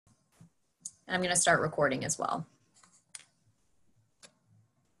And I'm going to start recording as well.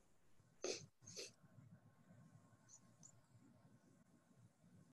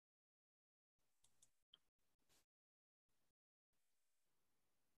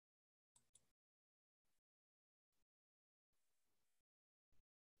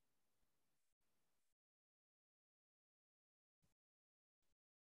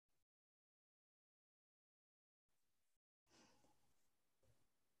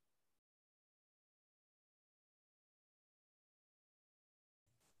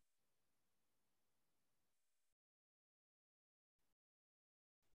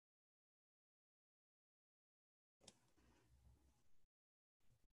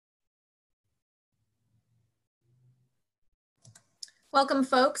 Welcome,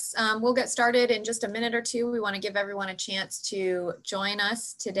 folks. We'll get started in just a minute or two. We want to give everyone a chance to join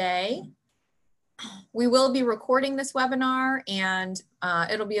us today. We will be recording this webinar, and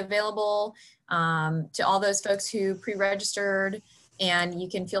it'll be available to all those folks who pre-registered, and you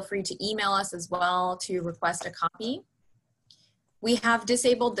can feel free to email us as well to request a copy. We have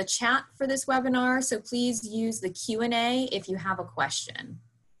disabled the chat for this webinar, so please use the Q&A if you have a question.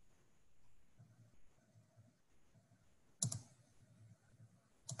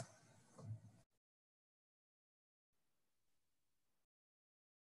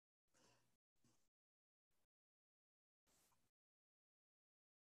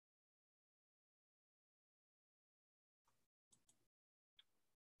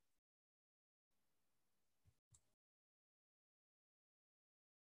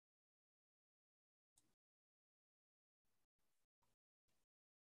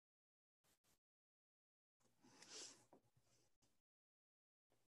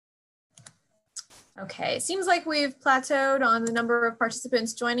 Okay, it seems like we've plateaued on the number of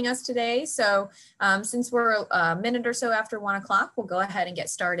participants joining us today. So since we're a minute or so after 1 o'clock, we'll go ahead and get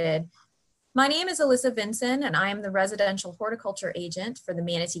started. My name is Alyssa Vinson, and I am the residential horticulture agent for the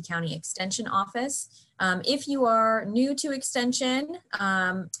Manatee County Extension Office. If you are new to Extension,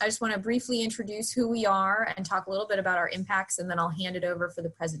 I just want to briefly introduce who we are and talk a little bit about our impacts, and then I'll hand it over for the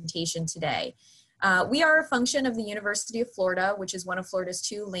presentation today. We are a function of the University of Florida, which is one of Florida's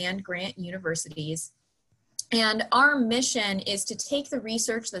 2 land-grant universities. And our mission is to take the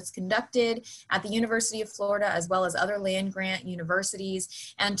research that's conducted at the University of Florida, as well as other land-grant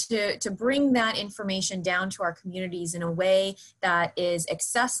universities, and to bring that information down to our communities in a way that is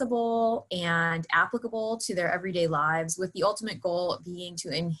accessible and applicable to their everyday lives, with the ultimate goal being to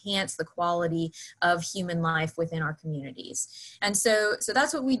enhance the quality of human life within our communities. And so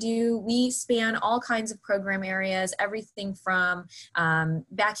that's what we do. We span all kinds of program areas, everything from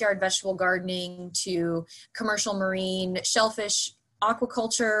backyard vegetable gardening to commercial marine, shellfish,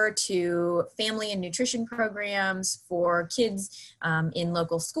 aquaculture, to family and nutrition programs for kids in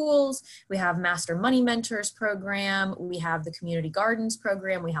local schools. We have Master Money Mentors program. We have the Community Gardens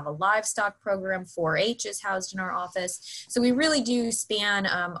program. We have a livestock program. 4-H is housed in our office. So we really do span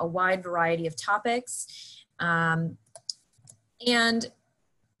a wide variety of topics. And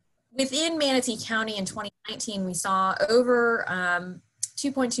within Manatee County in 2019, we saw over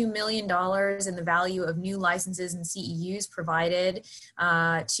 $2.2 million in the value of new licenses and CEUs provided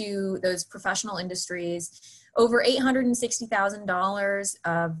to those professional industries, over $860,000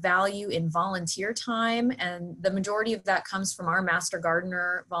 of value in volunteer time, and the majority of that comes from our Master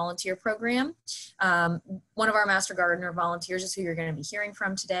Gardener volunteer program. One of our Master Gardener volunteers is who you're going to be hearing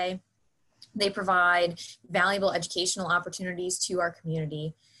from today. They provide valuable educational opportunities to our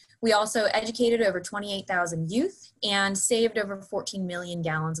community. We also educated over 28,000 youth and saved over 14 million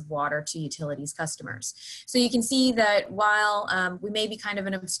gallons of water to utilities customers. So you can see that while we may be kind of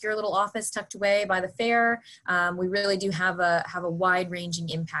an obscure little office tucked away by the fair, we really do have a wide-ranging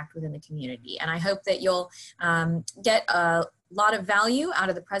impact within the community. And I hope that you'll get a lot of value out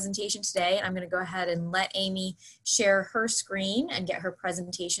of the presentation today. And I'm going to go ahead and let Amy share her screen and get her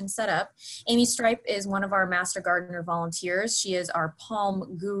presentation set up. Amy Stripe is one of our Master Gardener volunteers. She is our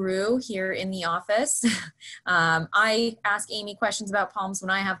palm guru here in the office. I ask Amy questions about palms when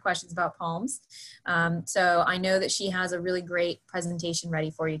I have questions about palms. So I know that she has a really great presentation ready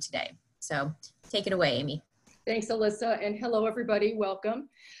for you today. So take it away, Amy. Thanks, Alyssa, and hello, everybody. Welcome.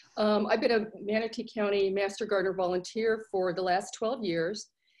 I've been a Manatee County Master Gardener volunteer for the last 12 years,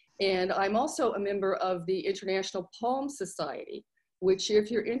 and I'm also a member of the International Palm Society, which,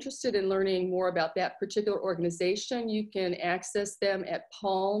 if you're interested in learning more about that particular organization, you can access them at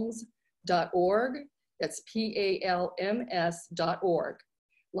palms.org. That's PALMS.org.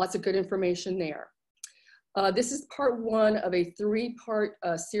 Lots of good information there. This is part 1 of a 3-part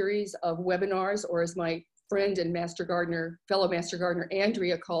series of webinars, or as my friend and fellow Master Gardener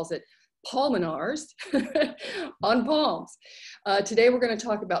Andrea calls it, palminars on palms. Today we're going to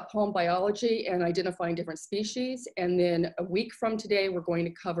talk about palm biology and identifying different species, and then a week from today we're going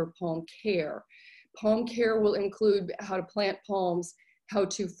to cover palm care. Palm care will include how to plant palms, how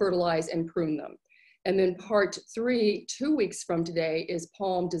to fertilize and prune them. And then part 3, 2 weeks from today, is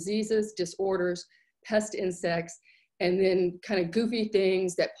palm diseases, disorders, pest insects, and then kind of goofy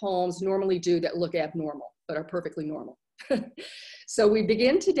things that palms normally do that look abnormal, but are perfectly normal. So we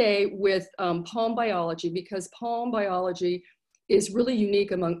begin today with palm biology, because palm biology is really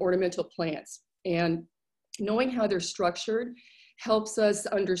unique among ornamental plants. And knowing how they're structured helps us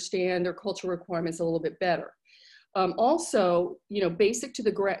understand their cultural requirements a little bit better. Also, you know, basic to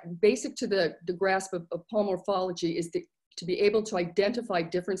the grasp of palm morphology is to be able to identify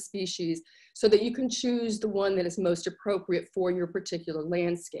different species so that you can choose the one that is most appropriate for your particular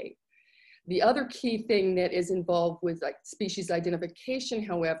landscape. The other key thing that is involved with like species identification,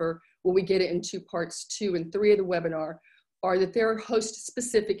 however, when we get it into parts 2 and 3 of the webinar, are that there are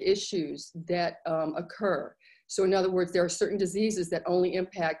host-specific issues that occur. So in other words, there are certain diseases that only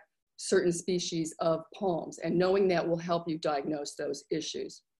impact certain species of palms, and knowing that will help you diagnose those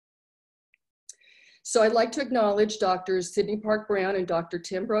issues. So I'd like to acknowledge Drs. Sydney Park-Brown and Dr.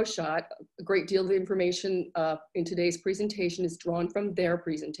 Tim Brochot. A great deal of the information in today's presentation is drawn from their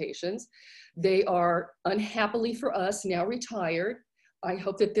presentations. They are, unhappily for us, now retired. I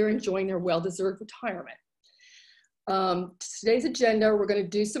hope that they're enjoying their well-deserved retirement. Today's agenda, we're going to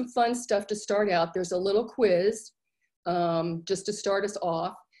do some fun stuff to start out. There's a little quiz just to start us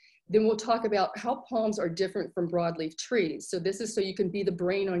off. Then we'll talk about how palms are different from broadleaf trees. So this is so you can be the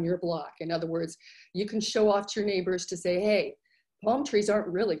brain on your block. In other words, you can show off to your neighbors to say, hey, palm trees aren't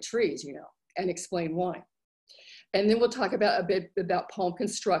really trees, you know, and explain why. And then we'll talk about a bit about palm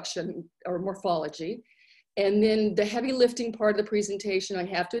construction or morphology. And then the heavy lifting part of the presentation, I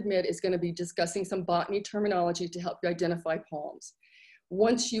have to admit, is going to be discussing some botany terminology to help you identify palms.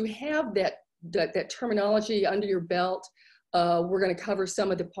 Once you have that terminology under your belt, we're going to cover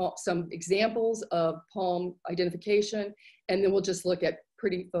some examples of palm identification, and then we'll just look at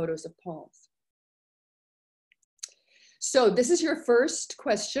pretty photos of palms. So this is your first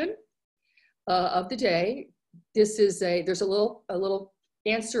question of the day. This is there's a little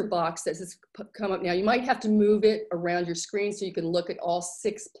answer box that has come up now. You might have to move it around your screen so you can look at all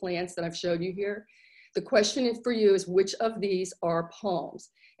 6 plants that I've showed you here. The question for you is, which of these are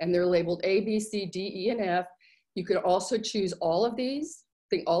palms? And they're labeled A, B, C, D, E, and F. You could also choose all of these,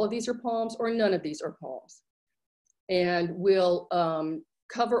 think all of these are palms, or none of these are palms. And we'll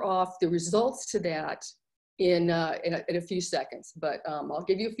cover off the results to that in a few seconds. But I'll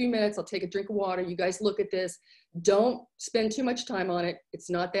give you a few minutes. I'll take a drink of water. You guys look at this. Don't spend too much time on it. It's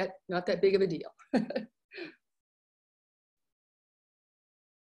not that big of a deal.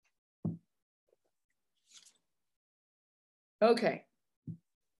 Okay.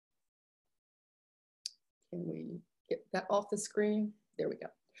 Can we get that off the screen? There we go.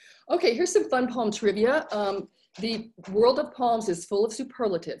 Okay, here's some fun palm trivia. The world of palms is full of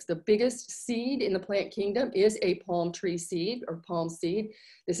superlatives. The biggest seed in the plant kingdom is a palm tree seed or palm seed.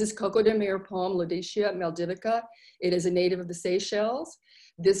 This is Coco de Mer palm, Laudissia maldivica. It is a native of the Seychelles.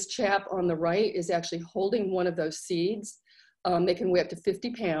 This chap on the right is actually holding one of those seeds. They can weigh up to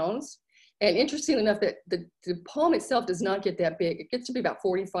 50 pounds. And interesting enough, that the palm itself does not get that big. It gets to be about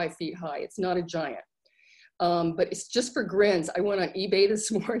 45 feet high. It's not a giant. But it's just for grins. I went on eBay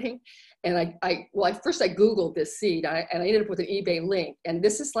this morning, and first I Googled this seed, and I ended up with an eBay link. And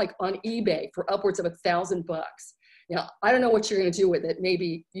this is like on eBay for upwards of $1,000. Now, I don't know what you're gonna do with it.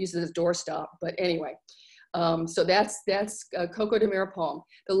 Maybe use it as doorstop, but anyway. So that's Coco de Mer palm.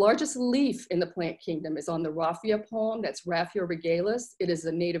 The largest leaf in the plant kingdom is on the raffia palm. That's Raffia regalis. It is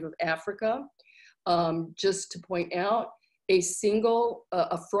a native of Africa. Just to point out,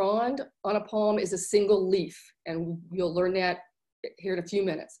 a frond on a palm is a single leaf, and you'll learn that here in a few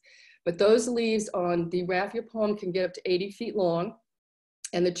minutes. But those leaves on the raffia palm can get up to 80 feet long,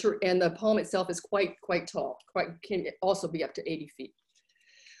 and the palm itself is quite tall, can also be up to 80 feet.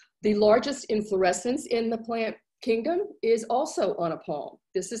 The largest inflorescence in the plant kingdom is also on a palm.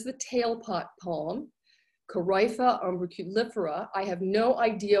 This is the tailpot palm, Corypha umbriculifera. I have no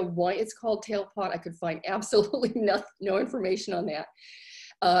idea why it's called tailpot. I could find absolutely no information on that.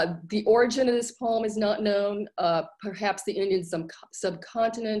 The origin of this palm is not known, perhaps the Indian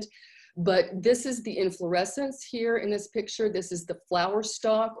subcontinent, but this is the inflorescence here in this picture. This is the flower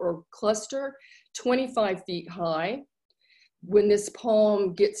stalk or cluster, 25 feet high. When this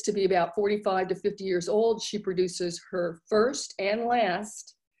palm gets to be about 45 to 50 years old, she produces her first and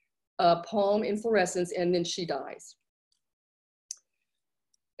last palm inflorescence, and then she dies.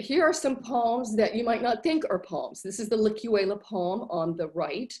 here are some palms that you might not think are palms. This is the Licuela palm on the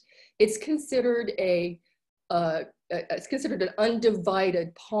right. It's considered an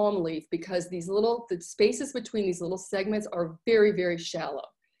undivided palm leaf because the spaces between these little segments are very, very shallow.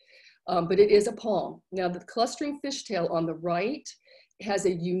 But it is a palm. Now the clustering fishtail on the right has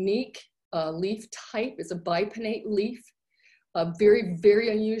a unique leaf type. It's a bipinnate leaf. Very, very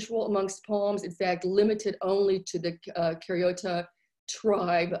unusual amongst palms. In fact, limited only to the Caryota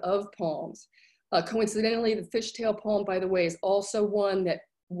tribe of palms. Coincidentally, the fishtail palm, by the way, is also one that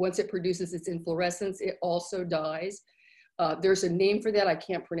once it produces its inflorescence, it also dies. There's a name for that I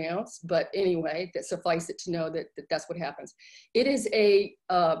can't pronounce, but anyway, that suffice it to know that that's what happens. It is a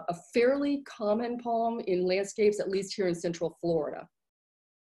fairly common palm in landscapes, at least here in Central Florida.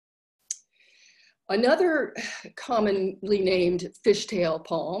 Another commonly named fishtail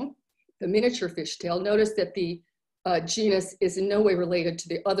palm, the miniature fishtail, notice that the genus is in no way related to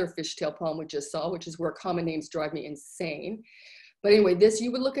the other fishtail palm we just saw, which is where common names drive me insane. But anyway,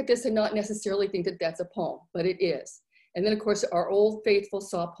 you would look at this and not necessarily think that that's a palm, but it is. And then of course, our old faithful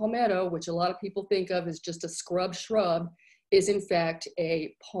saw palmetto, which a lot of people think of as just a scrub shrub, is in fact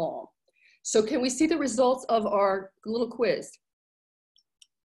a palm. So can we see the results of our little quiz?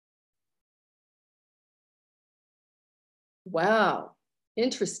 Wow,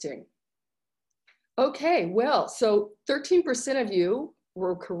 interesting. Okay, well, so 13% of you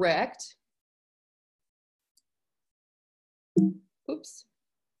were correct. Oops.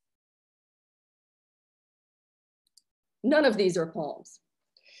 None of these are palms.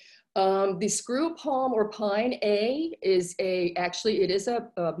 The screw palm or pine A is actually it is a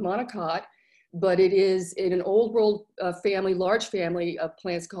monocot, but it is in an old world family, large family of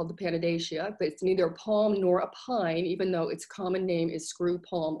plants called the Panadaceae, but it's neither a palm nor a pine, even though its common name is screw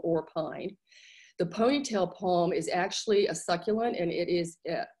palm or pine. The ponytail palm is actually a succulent, and it is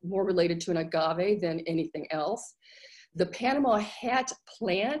more related to an agave than anything else. The Panama hat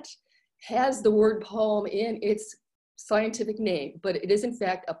plant has the word palm in its scientific name, but it is in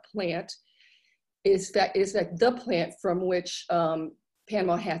fact a plant. It is in fact the plant from which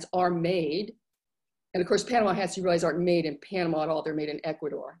Panama hats are made. And of course, Panama hats, you realize, aren't made in Panama at all. They're made in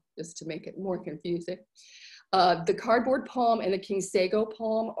Ecuador, just to make it more confusing. The cardboard palm and the king sago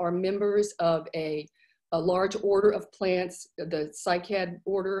palm are members of a large order of plants, the cycad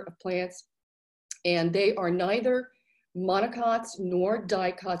order of plants, and they are neither monocots nor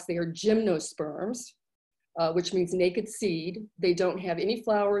dicots. They are gymnosperms, which means naked seed. They don't have any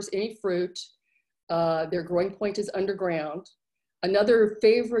flowers, any fruit. Their growing point is underground. Another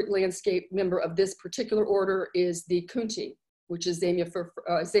favorite landscape member of this particular order is the kunti, which is Zamia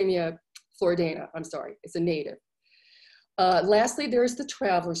floridana, I'm sorry, it's a native. Lastly, there's the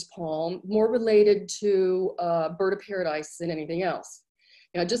traveler's palm, more related to bird of paradise than anything else.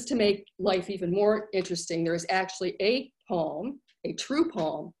 Now, just to make life even more interesting, there is actually a palm, a true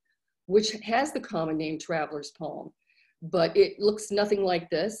palm, which has the common name traveler's palm, but it looks nothing like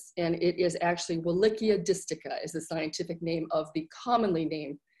this, and it is actually Wallichia distica is the scientific name of the commonly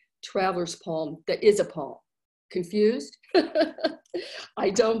named traveler's palm that is a palm. Confused? I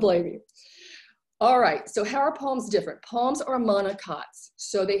don't blame you. All right, so how are palms different? Palms are monocots,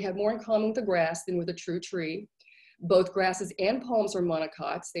 so they have more in common with the grass than with a true tree. Both grasses and palms are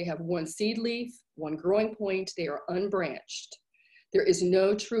monocots. They have one seed leaf, one growing point. They are unbranched. There is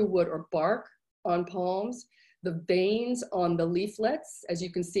no true wood or bark on palms. The veins on the leaflets, as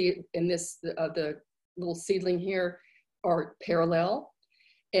you can see in this, the little seedling here, are parallel.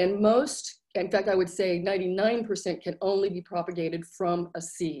 And most, in fact, I would say 99% can only be propagated from a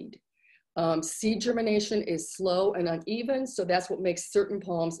seed. Seed germination is slow and uneven, so that's what makes certain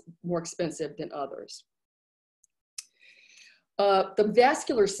palms more expensive than others. The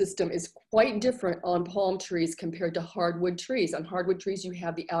vascular system is quite different on palm trees compared to hardwood trees. On hardwood trees, you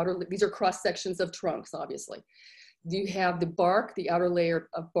have the outer, these are cross sections of trunks, obviously. You have the bark, the outer layer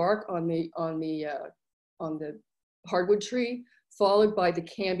of bark on the hardwood tree, followed by the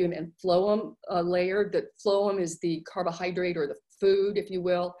cambium and phloem layer. The phloem is the carbohydrate or the food, if you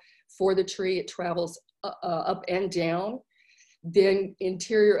will, for the tree. It travels up and down. Then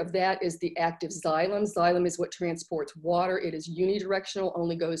interior of that is the active xylem. Xylem is what transports water. It is unidirectional,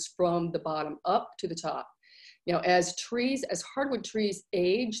 only goes from the bottom up to the top. Now, as hardwood trees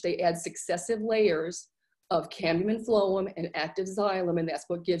age, they add successive layers of cambium and phloem and active xylem, and that's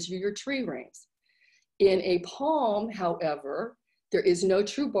what gives you your tree rings. In a palm, however, there is no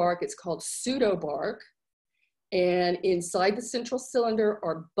true bark. It's called pseudobark. And inside the central cylinder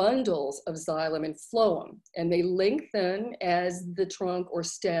are bundles of xylem and phloem, and they lengthen as the trunk or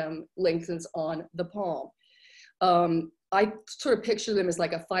stem lengthens on the palm. I sort of picture them as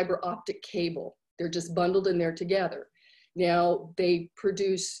like a fiber optic cable. They're just bundled in there together. Now they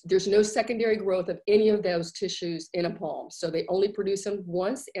produce, there's no secondary growth of any of those tissues in a palm. So they only produce them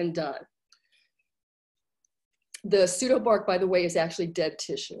once and done. The pseudobark, by the way, is actually dead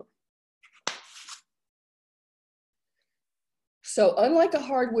tissue. So unlike a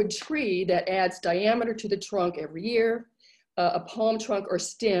hardwood tree that adds diameter to the trunk every year, a palm trunk or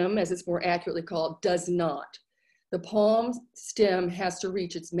stem, as it's more accurately called, does not. The palm stem has to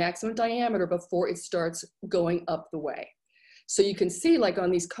reach its maximum diameter before it starts going up the way. So you can see, like on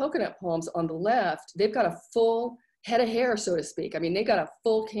these coconut palms on the left, they've got a full head of hair, so to speak. I mean, they got a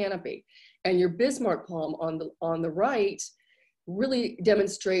full canopy. And your Bismarck palm on the right really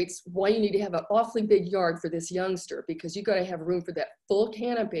demonstrates why you need to have an awfully big yard for this youngster, because you got to have room for that full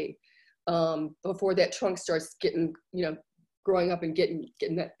canopy before that trunk starts getting, you know, growing up and getting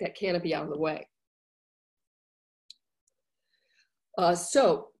that canopy out of the way.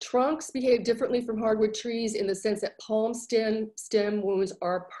 So trunks behave differently from hardwood trees in the sense that palm stem wounds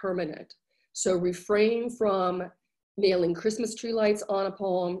are permanent. So refrain from nailing Christmas tree lights on a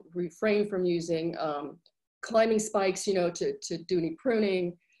palm, refrain from using climbing spikes, you know, to do any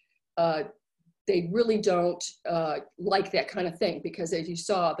pruning. They really don't like that kind of thing, because as you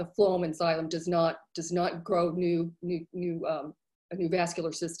saw, the phloem and xylem does not grow a new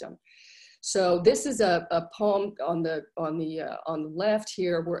vascular system. So this is a palm on the left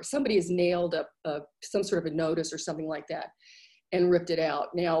here where somebody has nailed some sort of a notice or something like that and ripped it out.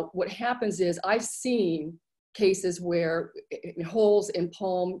 Now, what happens is I've seen cases where holes in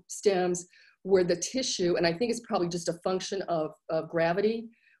palm stems where the tissue, and I think it's probably just a function of gravity,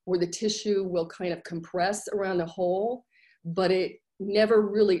 where the tissue will kind of compress around the hole, but it never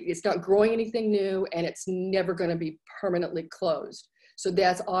really, it's not growing anything new, and it's never going to be permanently closed. So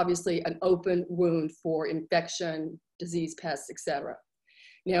that's obviously an open wound for infection, disease, pests, etc.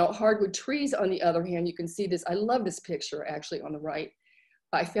 Now, hardwood trees, on the other hand, you can see this. I love this picture actually on the right.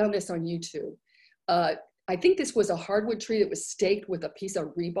 I found this on YouTube. I think this was a hardwood tree that was staked with a piece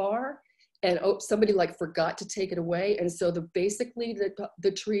of rebar, and somebody like forgot to take it away. And so basically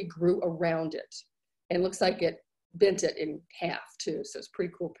the tree grew around it, and looks like it bent it in half too. So it's a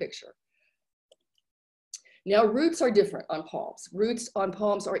pretty cool picture. Now, roots are different on palms. Roots on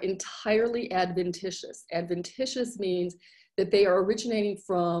palms are entirely adventitious. Adventitious means that they are originating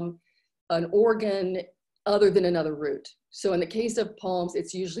from an organ other than another root. So in the case of palms,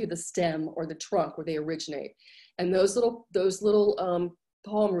 it's usually the stem or the trunk where they originate. And those little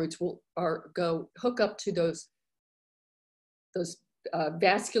palm roots will go hook up to those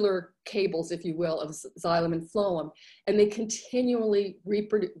vascular cables, if you will, of xylem and phloem, and they continually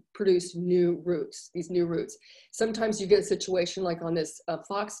reproduce new roots, these new roots. Sometimes you get a situation like on this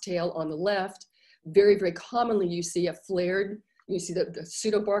foxtail on the left. Very, very commonly you see a flared, you see the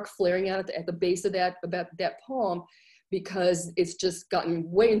pseudobark flaring out at the base of that palm, because it's just gotten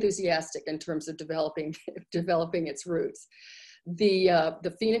way enthusiastic in terms of developing its roots.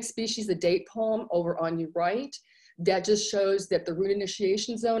 The Phoenix species, the date palm over on your right, that just shows that the root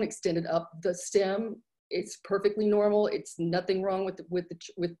initiation zone extended up the stem. It's perfectly normal. It's nothing wrong with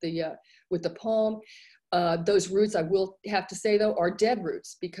the palm. Those roots, I will have to say though, are dead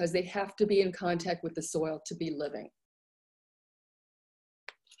roots because they have to be in contact with the soil to be living.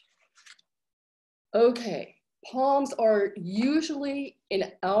 Okay, palms are usually in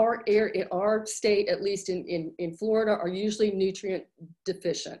our state, at least in Florida, are usually nutrient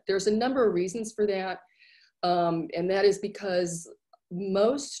deficient. There's a number of reasons for that. And that is because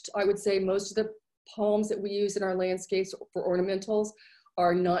I would say most of the palms that we use in our landscapes for ornamentals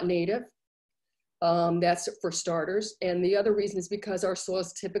are not native. That's for starters. And the other reason is because our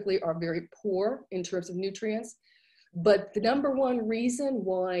soils typically are very poor in terms of nutrients. But the number one reason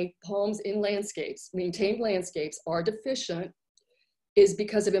why palms in landscapes, maintained landscapes, are deficient is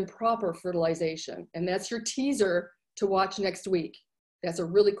because of improper fertilization. And that's your teaser to watch next week. That's a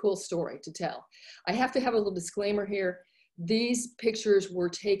really cool story to tell. I have to have a little disclaimer here. These pictures were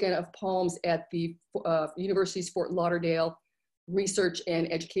taken of palms at the University's Fort Lauderdale Research and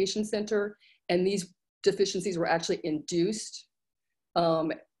Education Center. And these deficiencies were actually induced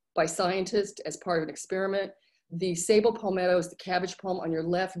by scientists as part of an experiment. The sable palmetto is the cabbage palm on your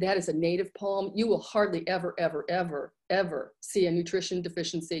left. That is a native palm. You will hardly ever, ever, ever, ever see a nutrition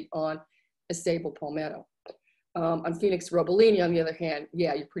deficiency on a sable palmetto. On Phoenix robellini, on the other hand,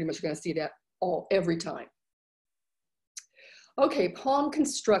 yeah, you're pretty much going to see that every time. Okay, palm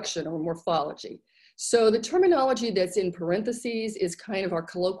construction or morphology. So the terminology that's in parentheses is kind of our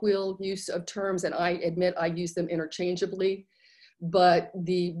colloquial use of terms, and I admit I use them interchangeably. but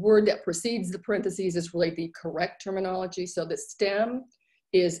the word that precedes the parentheses is really the correct terminology. So the stem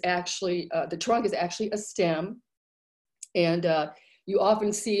is actually, the trunk is actually a stem. And you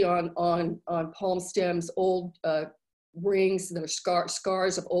often see on palm stems old rings that are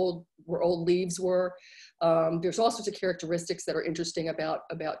scars of where old leaves were. There's all sorts of characteristics that are interesting about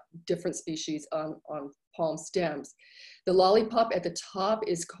different species on palm stems. The lollipop at the top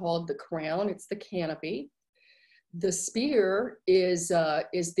is called the crown. It's the canopy. The spear is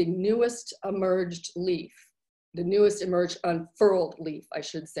the newest emerged leaf, the newest emerged unfurled leaf, I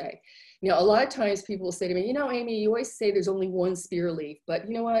should say. Now, a lot of times people will say to me, you know, Amy, you always say there's only one spear leaf, but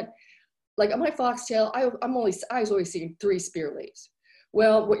you know what? Like on my foxtail, I was always seeing 3 spear leaves.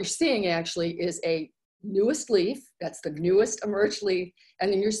 Well, what you're seeing actually is a newest leaf, that's the newest emerged leaf,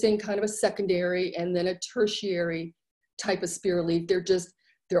 and then you're seeing kind of a secondary and then a tertiary type of spear leaf.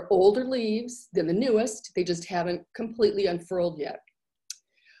 They're older leaves than the newest, they just haven't completely unfurled yet.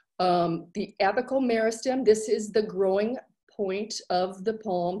 The apical meristem, this is the growing point of the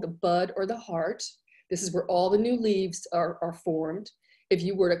palm, the bud or the heart. This is where all the new leaves are formed. If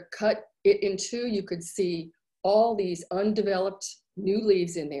you were to cut it in 2, you could see all these undeveloped new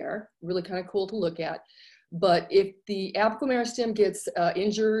leaves in there. Really kind of cool to look at. But if the apical meristem gets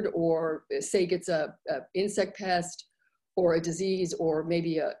injured, or say gets a insect pest or a disease, or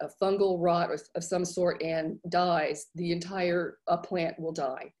maybe a fungal rot of some sort and dies, the entire plant will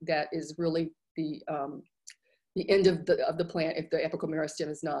die. That is really the end of the plant if the apical meristem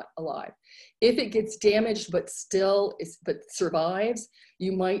is not alive. If it gets damaged but survives,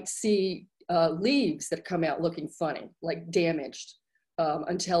 you might see leaves that come out looking funny, like damaged,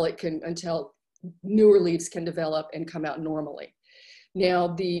 until newer leaves can develop and come out normally. Now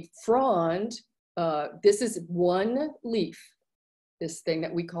the frond, this is one leaf. This thing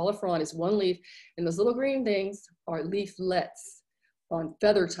that we call a frond is one leaf, and those little green things are leaflets on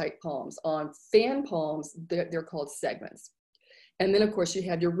feather type palms. On fan palms, they're called segments. And then of course you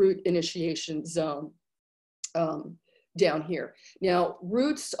have your root initiation zone down here. Now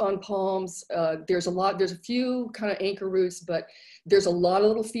roots on palms, there's a few kind of anchor roots, but there's a lot of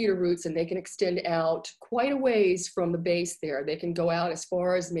little feeder roots, and they can extend out quite a ways from the base there. They can go out as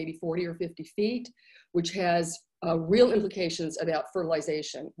far as maybe 40 or 50 feet, which has real implications about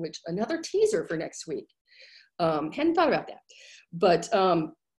fertilization, which another teaser for next week. Hadn't thought about that. But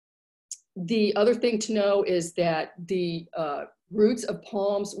the other thing to know is that the roots of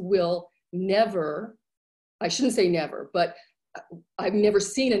palms will never, I shouldn't say never, but I've never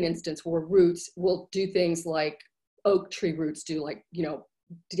seen an instance where roots will do things like oak tree roots do, like, you know,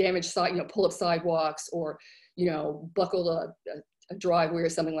 damage pull up sidewalks, or, you know, buckle a driveway or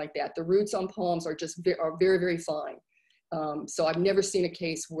something like that. The roots on palms are very, very fine. So I've never seen a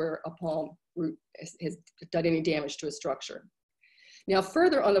case where a palm root has done any damage to a structure. Now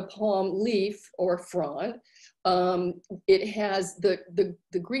further on the palm leaf or frond, it has the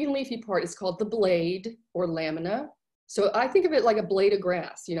green leafy part is called the blade or lamina. So I think of it like a blade of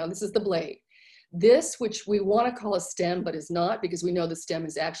grass, you know, this is the blade. This, which we want to call a stem, but is not, because we know the stem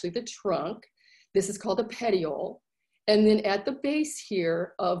is actually the trunk. This is called a petiole. And then at the base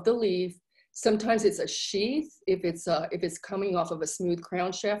here of the leaf, sometimes it's a sheath. If it's coming off of a smooth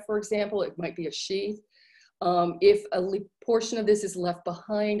crown shaft, for example, it might be a sheath. If a portion of this is left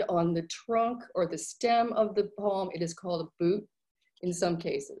behind on the trunk or the stem of the palm, it is called a boot in some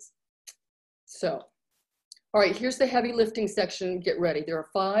cases. So, all right, here's the heavy lifting section. Get ready. There are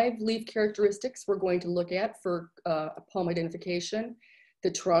 5 leaf characteristics we're going to look at for palm identification.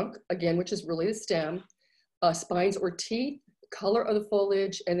 The trunk, again, which is really the stem, spines or teeth, color of the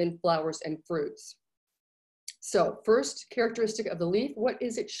foliage, and then flowers and fruits. So first characteristic of the leaf, what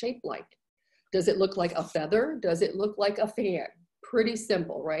is it shaped like? Does it look like a feather? Does it look like a fan? Pretty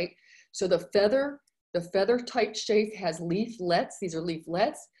simple, right? So the feather type shape has leaflets. These are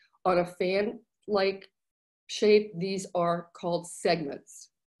leaflets. On a fan-like shape, these are called segments.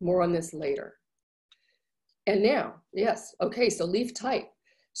 More on this later. And now, yes, okay, so leaf type.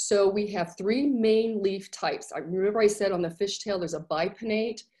 So we have 3 main leaf types. I remember I said on the fishtail there's a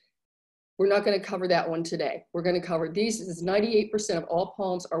bipinnate. We're not going to cover that one today. We're going to cover these. This is 98% of all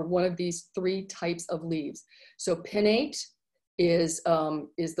palms are one of these 3 types of leaves. So pinnate is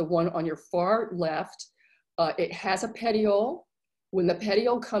the one on your far left. It has a petiole. When the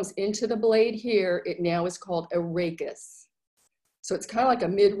petiole comes into the blade here, it now is called a rachis. So it's kind of like a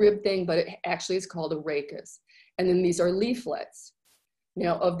midrib thing, but it actually is called a rachis. And then these are leaflets.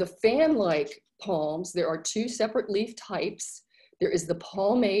 Now of the fan-like palms, there are 2 separate leaf types. There is the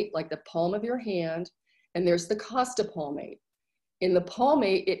palmate, like the palm of your hand, and there's the costa palmate. In the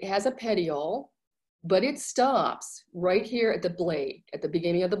palmate, it has a petiole. but it stops right here at the blade, at the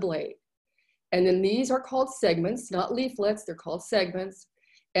beginning of the blade. And then these are called segments, not leaflets, they're called segments.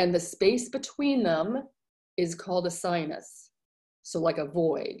 And the space between them is called a sinus, so like a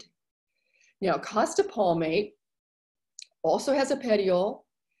void. Now, Costa palmate also has a petiole,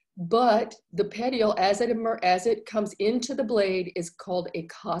 but the petiole, as it comes into the blade, is called a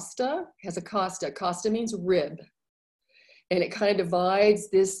costa, has a costa. Costa means rib. And it kind of divides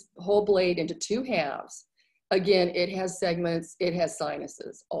this whole blade into two halves. Again, it has segments, it has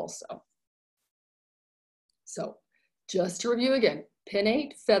sinuses also. So just to review again,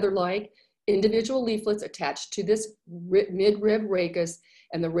 pinnate, feather-like, individual leaflets attached to this mid-rib rachis,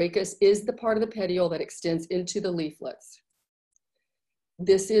 and the rachis is the part of the petiole that extends into the leaflets.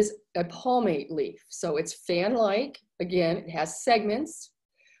 This is a palmate leaf. So it's fan-like. Again, it has segments.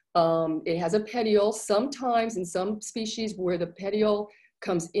 It has a petiole. Sometimes in some species where the petiole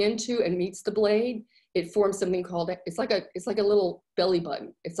comes into and meets the blade, it forms something called, it's like a little belly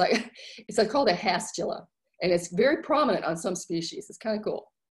button. It's called a hastula. And it's very prominent on some species. It's kind of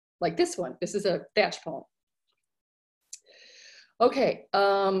cool. Like this one. This is a thatch palm. Okay,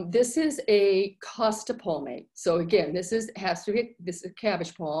 this is a Costa palmate. So again, this is a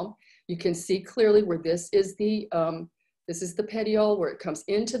cabbage palm. You can see clearly where this is the petiole where it comes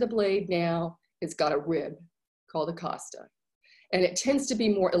into the blade now. It's got a rib called a costa. And it tends to be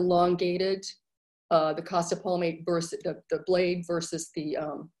more elongated, the Costa palmate versus the blade versus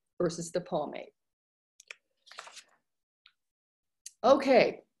the palmate.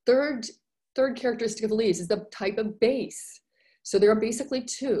 Okay, third characteristic of the leaves is the type of base. So there are basically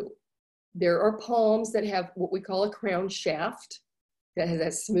two. There are palms that have what we call a crown shaft, that has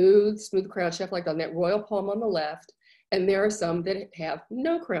that smooth crown shaft like on that royal palm on the left. And there are some that have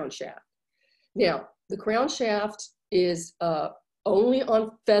no crown shaft. Now, the crown shaft is only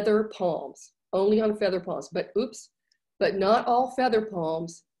on feather palms, but not all feather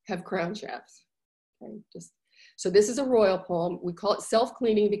palms have crown shafts. Okay, so this is a royal palm. We call it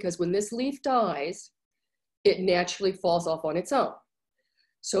self-cleaning because when this leaf dies, it naturally falls off on its own.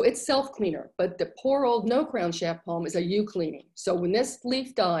 So it's self-cleaner, but the poor old no crown shaft palm is a encleaning. So when this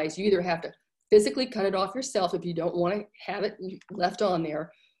leaf dies, you either have to physically cut it off yourself if you don't want to have it left on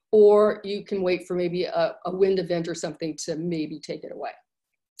there, or you can wait for maybe a wind event or something to maybe take it away.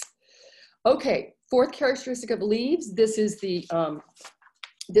 Okay, fourth characteristic of leaves, this is the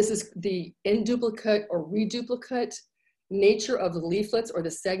induplicate or reduplicate nature of the leaflets or the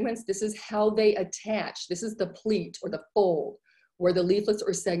segments. This is how they attach. This is the pleat or the fold where the leaflets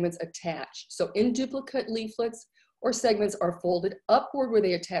or segments attach. So induplicate leaflets or segments are folded upward where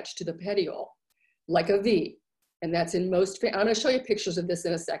they attach to the petiole, like a V. And that's in most, I'm gonna show you pictures of this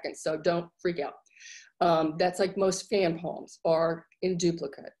in a second, so don't freak out. That's like most fan palms are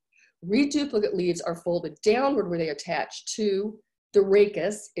induplicate. Reduplicate leaves are folded downward where they attach to the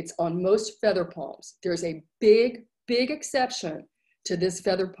rachis. It's on most feather palms. There's a big exception to this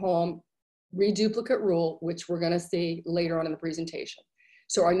feather palm reduplicate rule, which we're going to see later on in the presentation.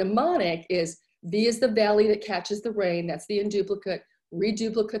 So our mnemonic is V is the valley that catches the rain. That's the induplicate.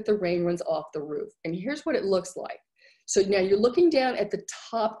 Reduplicate, the rain runs off the roof. And here's what it looks like. So now you're looking down at the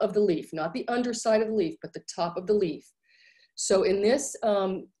top of the leaf, not the underside of the leaf, but the top of the leaf. So in this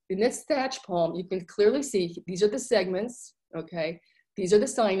thatch palm, you can clearly see these are the segments, okay? These are the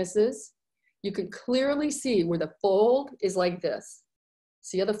sinuses. You can clearly see where the fold is like this.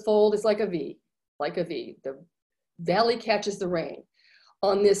 See how the fold is like a V, The valley catches the rain.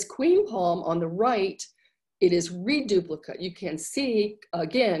 On this queen palm on the right, it is reduplicate. You can see,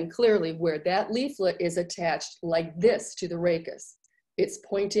 again, clearly where that leaflet is attached like this to the rachis. It's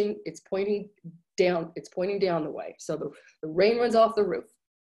pointing down the way. So the rain runs off the roof.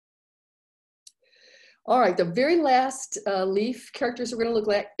 All right, the very last leaf characters we're gonna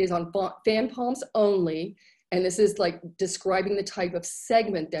look at is on fan palms only. And this is like describing the type of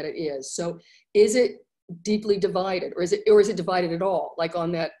segment that it is. So is it deeply divided or is it divided at all? Like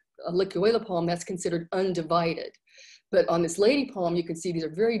on that licuela palm, that's considered undivided. But on this lady palm, you can see these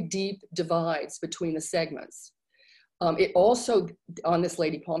are very deep divides between the segments. It also, on this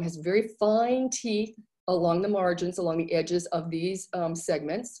lady palm, has very fine teeth along the margins, along the edges of these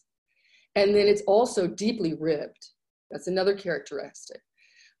segments. And then it's also deeply ribbed. That's another characteristic.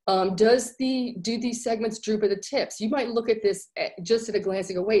 Do these segments droop at the tips? You might look at this just at a glance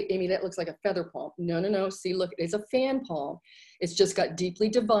and go, wait, Amy, that looks like a feather palm. No. See, look, it's a fan palm. It's just got deeply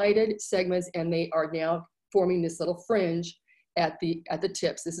divided segments and they are now forming this little fringe at the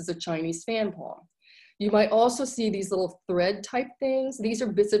tips. This is a Chinese fan palm. You might also see these little thread type things. These are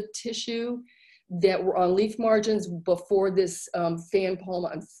bits of tissue that were on leaf margins before this fan palm,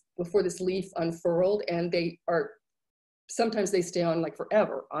 before this leaf unfurled, and sometimes they stay on like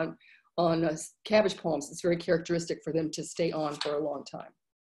forever on cabbage palms. It's very characteristic for them to stay on for a long time.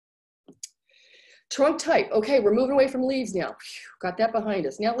 Trunk type. Okay, we're moving away from leaves now. Whew, got that behind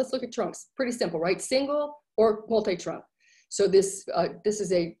us. Now let's look at trunks. Pretty simple, right? Single or multi-trunk. So this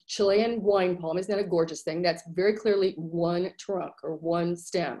is a Chilean wine palm. Isn't that a gorgeous thing? That's very clearly one trunk or one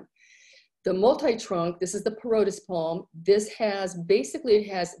stem. The multi-trunk, this is the Parotis palm. This has, basically it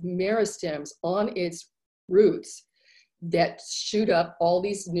has meristems on its roots that shoot up all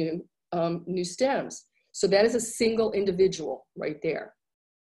these new stems. So that is a single individual right there.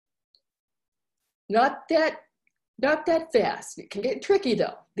 Not that fast. It can get tricky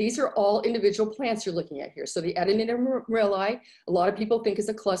though. These are all individual plants you're looking at here. So the Adenina morelli, a lot of people think is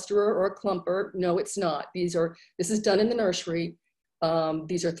a clusterer or a clumper. No, it's not. This is done in the nursery.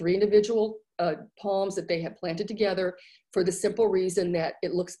 These are 3 individual palms that they have planted together for the simple reason that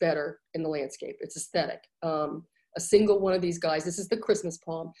it looks better in the landscape. It's aesthetic. A single one of these guys, this is the Christmas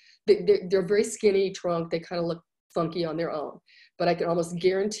palm. They're very skinny trunk. They kind of look funky on their own. But I can almost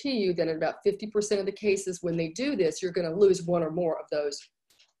guarantee you that in about 50% of the cases when they do this, you're going to lose one or more of those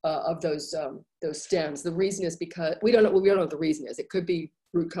stems. The reason is because we don't know what the reason is. It could be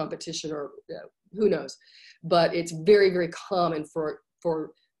root competition or who knows. But it's very, very common for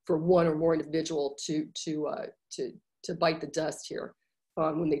one or more individual to bite the dust here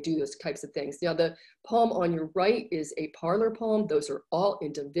when they do those types of things. Now the palm on your right is a parlor palm. Those are all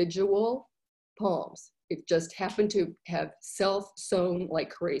individual palms. It just happened to have self-sown like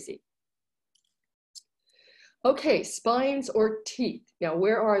crazy. Okay, spines or teeth. Now,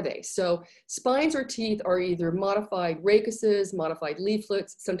 where are they? So spines or teeth are either modified rachises, modified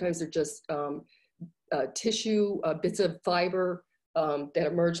leaflets. Sometimes they're just tissue, bits of fiber that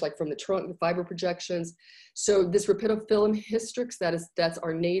emerge like from the trunk, the fiber projections. So this Rhipidophyllum hystrix, that's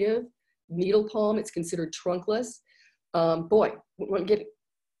our native needle palm. It's considered trunkless. Boy, wouldn't get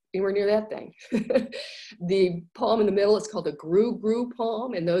anywhere near that thing. The palm in the middle is called a gru-gru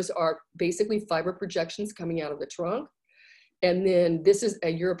palm, and those are basically fiber projections coming out of the trunk. And then this is a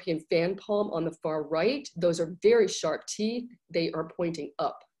European fan palm on the far right. Those are very sharp teeth. They are pointing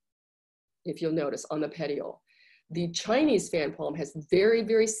up, if you'll notice, on the petiole. The Chinese fan palm has very,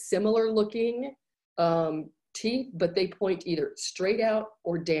 very similar looking teeth, but they point either straight out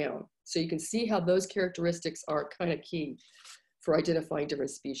or down. So you can see how those characteristics are kind of key for identifying different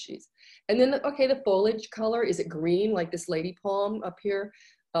species. And then, the foliage color, is it green like this lady palm up here?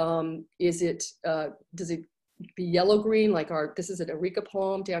 Does it be yellow-green like this is an Areca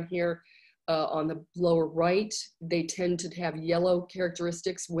palm down here on the lower right? They tend to have yellow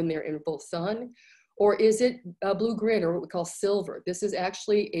characteristics when they're in full sun. Or is it blue-green, or what we call silver? This is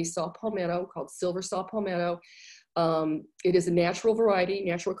actually a saw palmetto called silver saw palmetto. It is a natural variety,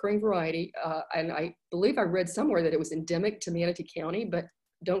 natural occurring variety. And I believe I read somewhere that it was endemic to Manatee County, but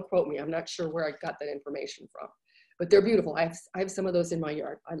don't quote me. I'm not sure where I got that information from, but they're beautiful. I have some of those in my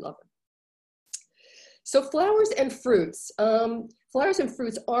yard. I love them. So flowers and fruits. Flowers and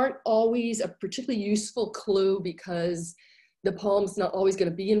fruits aren't always a particularly useful clue because the palm's not always going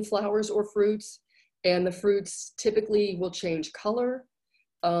to be in flowers or fruits, and the fruits typically will change color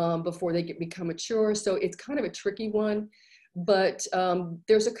before they become mature. So it's kind of a tricky one, but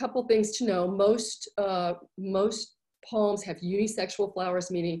there's a couple things to know. Most palms have unisexual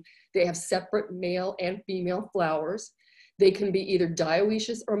flowers, meaning they have separate male and female flowers. They can be either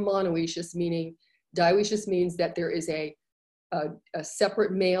dioecious or monoecious, meaning dioecious means that there is a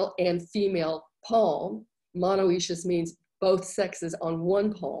separate male and female palm. Monoecious means both sexes on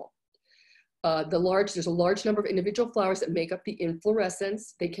one palm. There's a large number of individual flowers that make up the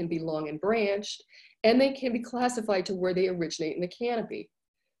inflorescence. They can be long and branched, and they can be classified to where they originate in the canopy.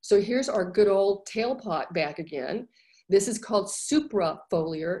 So here's our good old tail pot back again. This is called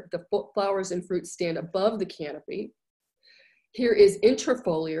suprafoliar. The flowers and fruits stand above the canopy. Here is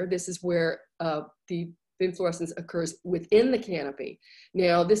intrafoliar. This is where the inflorescence occurs within the canopy.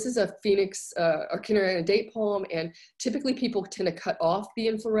 Now, this is a Phoenix or Kinnairana date palm, and typically people tend to cut off the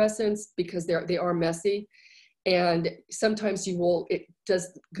inflorescence because they are messy. And sometimes it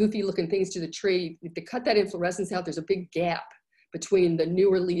does goofy looking things to the tree. If they cut that inflorescence out, there's a big gap between the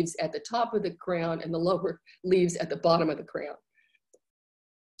newer leaves at the top of the crown and the lower leaves at the bottom of the crown.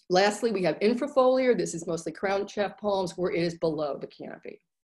 Lastly, we have infrafoliar. This is mostly crown shaft palms where it is below the canopy.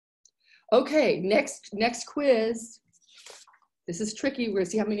 Okay, next quiz. This is tricky. We're gonna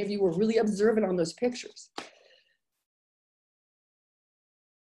see how many of you were really observant on those pictures.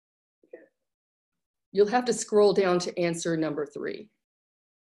 You'll have to scroll down to answer number 3.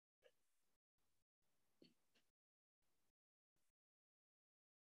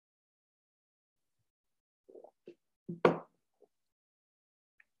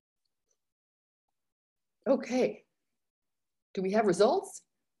 Okay. Do we have results?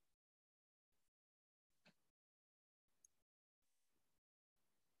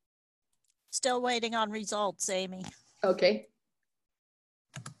 Still waiting on results, Amy. Okay.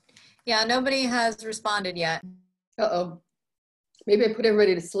 Yeah, nobody has responded yet. Uh-oh. Maybe I put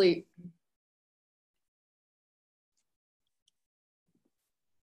everybody to sleep.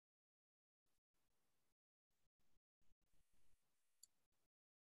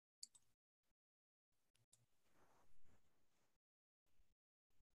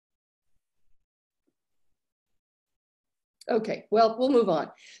 Okay, well, we'll move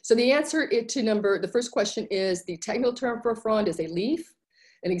on. So the answer to the first question is the technical term for a frond is a leaf.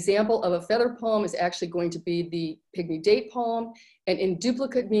 An example of a feather palm is actually going to be the pygmy date palm, and in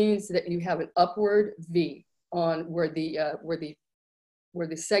duplicate means that you have an upward V on where the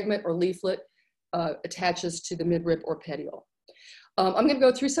segment or leaflet attaches to the midrib or petiole. I'm going to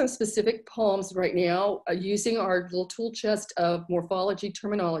go through some specific palms right now using our little tool chest of morphology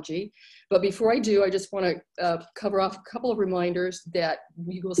terminology. But before I do, I just want to cover off a couple of reminders that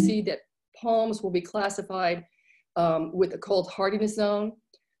you will see that palms will be classified with a cold hardiness zone.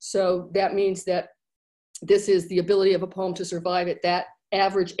 So that means that this is the ability of a palm to survive at that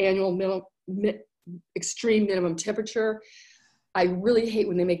average annual extreme minimum temperature. I really hate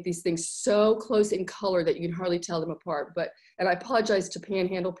when they make these things so close in color that you can hardly tell them apart. And I apologize to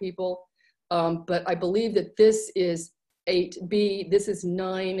panhandle people, but I believe that this is 8B, this is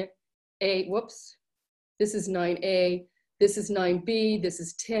 9A, whoops, this is 9A, this is 9B, this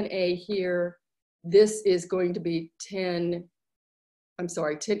is 10A here, this is going to be 10A,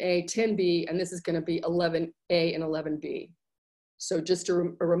 10B, and this is going to be 11A and 11B. So just a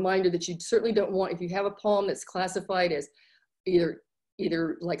reminder that you certainly don't want, if you have a palm that's classified as either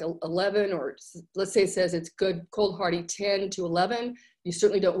like 11, or let's say it says it's good cold hardy 10 to 11, you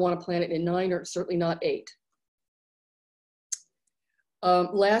certainly don't want to plant it in 9, or certainly not 8.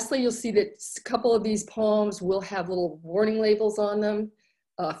 Lastly, you'll see that a couple of these palms will have little warning labels on them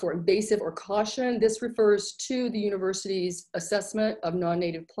for invasive or caution. This refers to the university's assessment of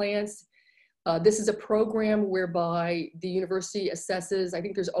non-native plants. This is a program whereby the university assesses, I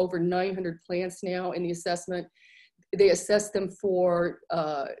think there's over 900 plants now in the assessment. They assess them for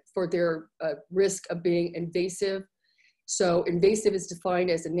their risk of being invasive. So invasive is defined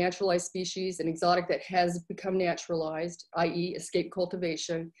as a naturalized species, an exotic that has become naturalized, i.e. escaped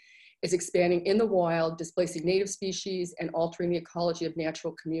cultivation, is expanding in the wild, displacing native species and altering the ecology of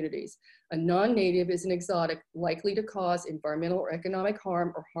natural communities. A non-native is an exotic likely to cause environmental or economic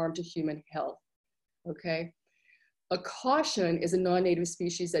harm or harm to human health, okay? A caution is a non-native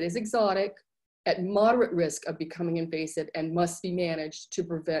species that is exotic, at moderate risk of becoming invasive, and must be managed to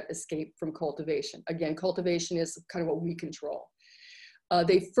prevent escape from cultivation. Again, cultivation is kind of what we control.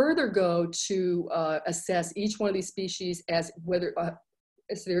 They further go to assess each one of these species as whether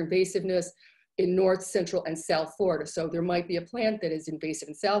as their invasiveness in North, Central, and South Florida. So there might be a plant that is invasive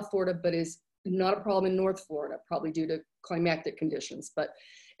in South Florida, but is not a problem in North Florida, probably due to climatic conditions. But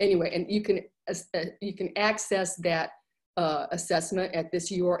anyway, and you can access that assessment at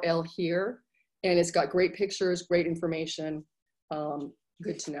this URL here. And it's got great pictures, great information,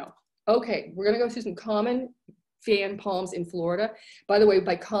 good to know. Okay, we're gonna go through some common fan palms in Florida. By the way,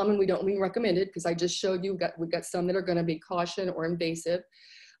 by common, we don't mean recommended, because I just showed you, we've got some that are gonna be caution or invasive.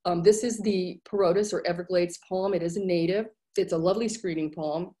 This is the Porotus or Everglades palm. It is a native. It's a lovely screening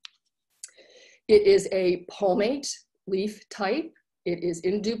palm. It is a palmate leaf type. It is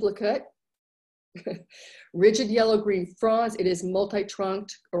in duplicate. Rigid yellow-green fronds. It is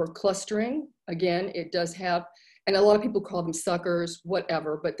multi-trunked or clustering. Again, it does have, and a lot of people call them suckers,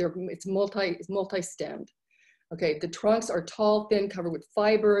 whatever, but it's multi-stemmed. Okay, the trunks are tall, thin, covered with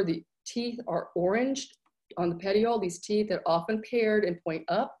fiber. The teeth are orange on the petiole. These teeth are often paired and point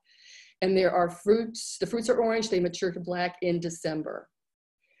up. And there are fruits. The fruits are orange. They mature to black in December.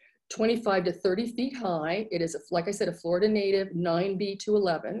 25 to 30 feet high. It is, like I said, a Florida native, 9B to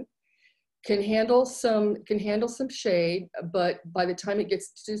 11. Can handle some shade, but by the time it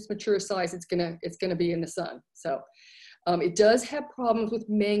gets to its mature size, it's gonna be in the sun. So it does have problems with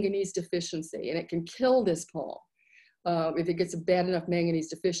manganese deficiency, and it can kill this palm if it gets a bad enough manganese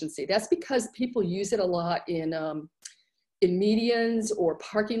deficiency. That's because people use it a lot in medians or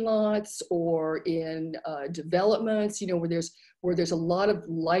parking lots or in developments, you know, where there's a lot of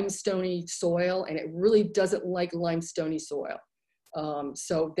limestony soil, and it really doesn't like limestony soil.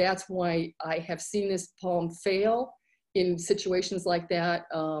 So that's why I have seen this palm fail in situations like that,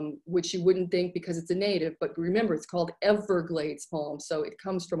 which you wouldn't think because it's a native, but remember, it's called Everglades palm. So it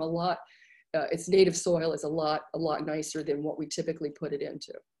comes from a lot, its native soil is a lot nicer than what we typically put it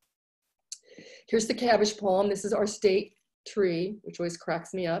into. Here's the cabbage palm. This is our state tree, which always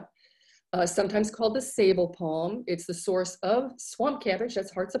cracks me up. Sometimes called the sable palm. It's the source of swamp cabbage.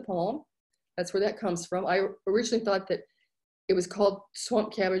 That's hearts of palm. That's where that comes from. I originally thought that it was called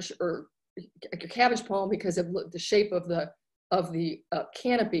swamp cabbage or cabbage palm because of the shape of the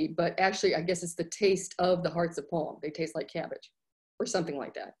canopy, but actually I guess it's the taste of the hearts of palm. They taste like cabbage or something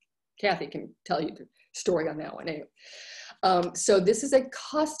like that. Kathy can tell you the story on that one. Anyway. So this is a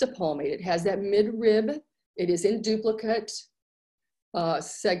Costa palmate. It has that midrib. It is in duplicate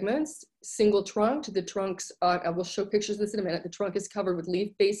segments, single trunk. The trunks, I will show pictures of this in a minute. The trunk is covered with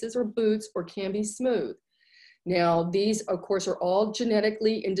leaf bases or boots or can be smooth. Now these of course are all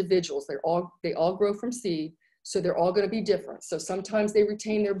genetically individuals. They all grow from seed, so they're all going to be different. So sometimes they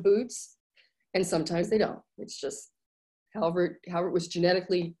retain their boots and sometimes they don't. It's just however it was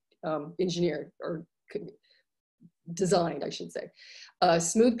genetically engineered or designed, I should say.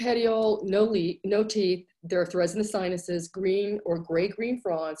 Smooth petiole, no teeth. There are threads in the sinuses, green or gray-green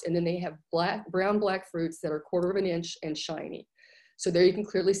fronds, and then they have brown-black fruits that are 1/4 of an inch and shiny. So there you can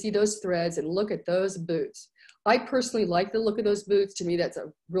clearly see those threads and look at those boots. I personally like the look of those boots. To me, that's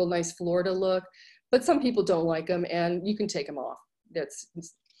a real nice Florida look, but some people don't like them and you can take them off. It's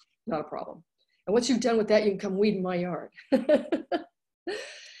not a problem. And once you've done with that, you can come weed in my yard.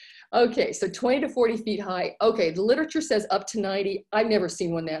 Okay, so 20 to 40 feet high. Okay, the literature says up to 90. I've never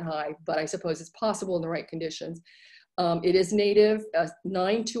seen one that high, but I suppose it's possible in the right conditions. It is native,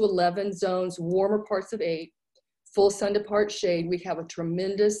 9 to 11 zones, warmer parts of 8, full sun to part shade. We have a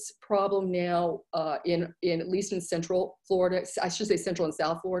tremendous problem now in at least in Central Florida, I should say Central and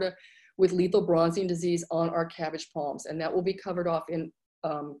South Florida, with lethal bronzing disease on our cabbage palms. And that will be covered off in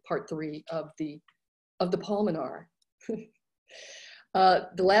part 3 of the Palminar.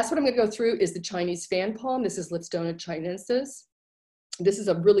 The last one I'm going to go through is the Chinese fan palm. This is Lipstona chinensis. This is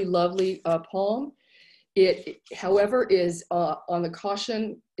a really lovely palm. It, however, is on the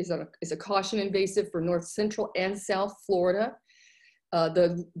caution, is a caution invasive for North Central and South Florida.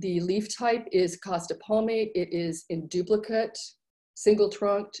 The leaf type is Costa palmate. It is in duplicate, single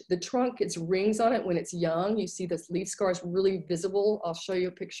trunked. The trunk, it's rings on it when it's young. You see this leaf scars really visible. I'll show you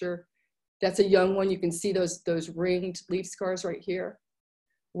a picture. That's a young one. You can see those ringed leaf scars right here.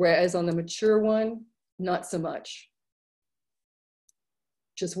 Whereas on the mature one, not so much.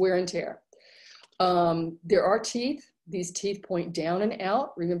 Just wear and tear. There are teeth. These teeth point down and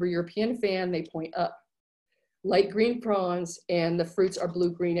out. Remember European fan, they point up. Light green fronds, and the fruits are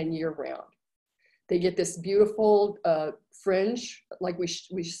blue-green and year-round. They get this beautiful fringe, like we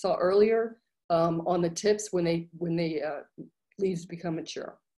saw earlier, on the tips when the leaves become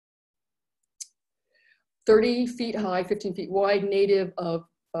mature. 30 feet high, 15 feet wide, native of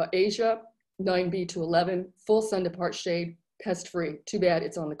Asia, 9B to 11, full sun to part shade, pest-free. Too bad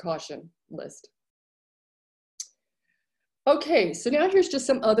it's on the caution list. Okay, so now here's just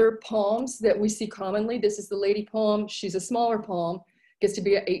some other palms that we see commonly. This is the lady palm. She's a smaller palm, gets to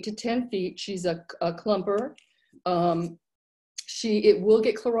be at 8 to 10 feet. She's a clumper. It will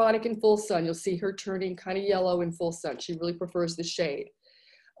get chlorotic in full sun. You'll see her turning kind of yellow in full sun. She really prefers the shade.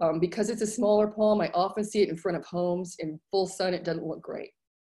 Because it's a smaller palm, I often see it in front of homes. In full sun, it doesn't look great.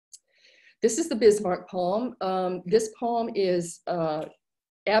 This is the Bismarck palm. This palm is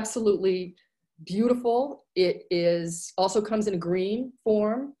absolutely beautiful. It also comes in a green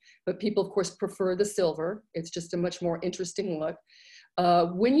form, but people of course prefer the silver. It's just a much more interesting look.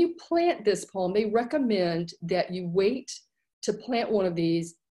 When you plant this palm, they recommend that you wait to plant one of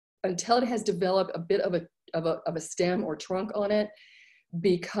these until it has developed a bit of a stem or trunk on it,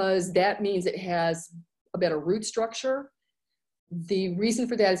 because that means it has a better root structure. The reason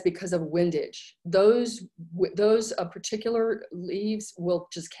for that is because of windage. Those particular leaves will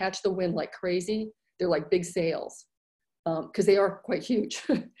just catch the wind like crazy. They're like big sails because they are quite huge.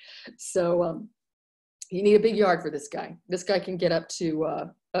 So you need a big yard for this guy. This guy can get up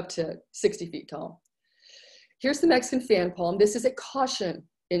to 60 feet tall. Here's the Mexican fan palm. This is a caution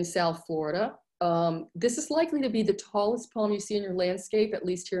in South Florida. This is likely to be the tallest palm you see in your landscape, at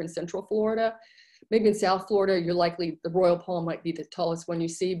least here in Central Florida. Maybe in South Florida, the royal palm might be the tallest one you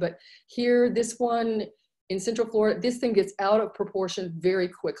see, but here, this one in Central Florida, this thing gets out of proportion very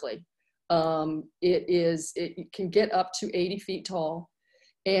quickly. It can get up to 80 feet tall.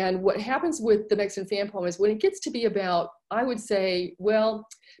 And what happens with the Mexican fan palm is when it gets to be about, I would say, well,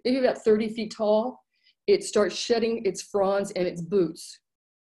 maybe about 30 feet tall, it starts shedding its fronds and its boots.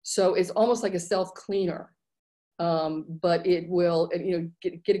 So it's almost like a self-cleaner. But it will,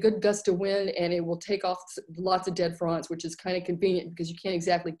 get a good gust of wind, and it will take off lots of dead fronds, which is kind of convenient because you can't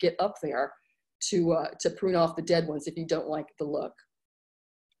exactly get up there to prune off the dead ones if you don't like the look.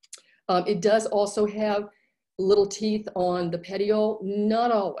 It does also have little teeth on the petiole,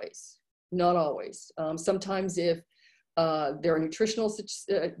 not always, not always. Sometimes if there are nutritional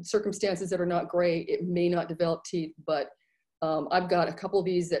circumstances that are not great, it may not develop teeth, but I've got a couple of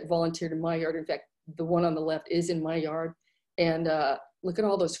these that volunteered in my yard. In fact, the one on the left is in my yard. And look at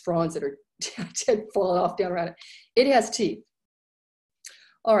all those fronds that are falling off down around it. It has teeth.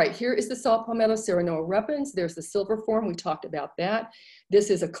 All right, here is the saw palmetto, Serenoa repens. There's the silver form, we talked about that. This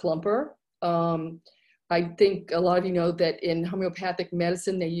is a clumper. I think a lot of you know that in homeopathic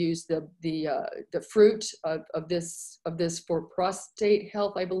medicine, they use the fruit of this for prostate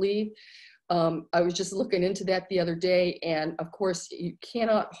health, I believe. I was just looking into that the other day, and of course, you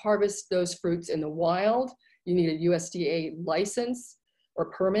cannot harvest those fruits in the wild. You need a USDA license or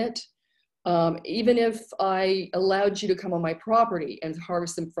permit. Even if I allowed you to come on my property and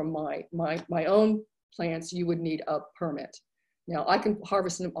harvest them from my own plants, you would need a permit. Now, I can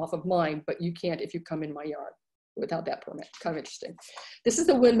harvest them off of mine, but you can't if you come in my yard without that permit. Kind of interesting. This is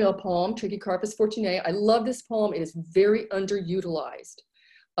the windmill palm, Trichycarpus fortunei. I love this palm. It is very underutilized.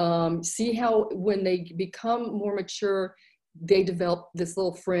 See how when they become more mature, they develop this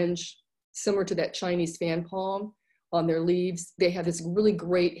little fringe similar to that Chinese fan palm on their leaves. They have this really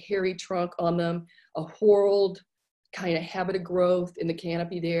great hairy trunk on them, a whorled kind of habit of growth in the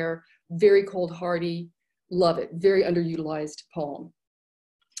canopy there, very cold hardy. Love it, very underutilized palm.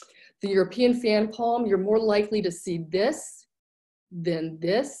 The European fan palm, you're more likely to see this than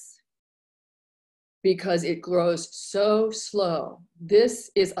this because it grows so slow.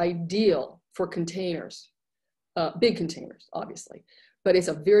 This is ideal for containers, big containers, obviously, but it's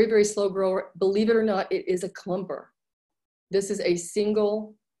a very, very slow grower. Believe it or not, it is a clumper. This is a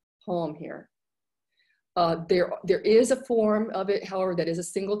single palm here. There is a form of it, however, that is a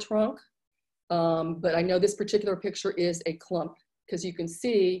single trunk. But I know this particular picture is a clump because you can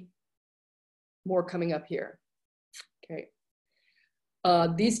see more coming up here. Okay.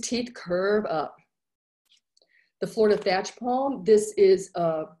 These teeth curve up. The Florida thatch palm, this is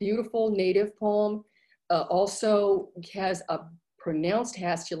a beautiful native palm. Also has a pronounced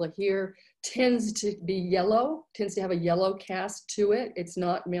hastula here, tends to be yellow, tends to have a yellow cast to it. It's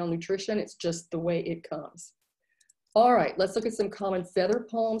not malnutrition, it's just the way it comes. All right, let's look at some common feather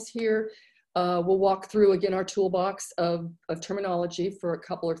palms here. We'll walk through again our toolbox of terminology for a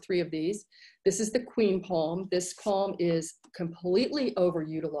couple or three of these. This is the queen palm. This palm is completely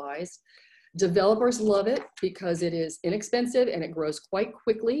overutilized. Developers love it because it is inexpensive and it grows quite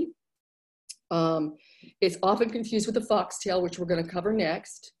quickly. It's often confused with the foxtail, which we're going to cover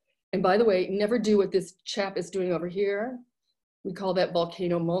next. And by the way, never do what this chap is doing over here. We call that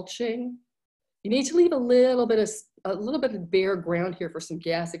volcano mulching. You need to leave a little bit of bare ground here for some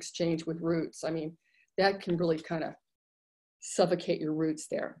gas exchange with roots. I mean, that can really kind of suffocate your roots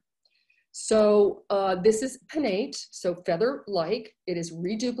there. So this is pinnate, so feather-like. It is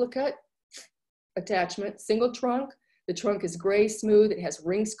reduplicate attachment, single trunk. The trunk is gray, smooth. It has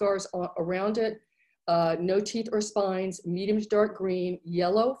ring scars around it. No teeth or spines, medium to dark green,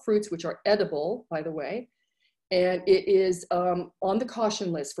 yellow fruits, which are edible, by the way. And it is on the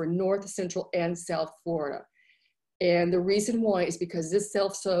caution list for North, Central, and South Florida. And the reason why is because this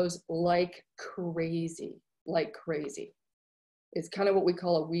self-sows like crazy, like crazy. It's kind of what we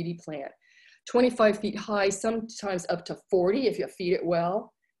call a weedy plant. 25 feet high, sometimes up to 40 if you feed it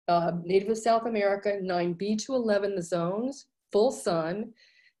well. Native to South America, 9B to 11 the zones, full sun.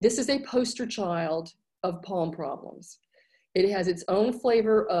 This is a poster child of palm problems. It has its own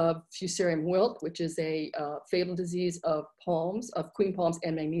flavor of Fusarium wilt, which is a fatal disease of palms, of queen palms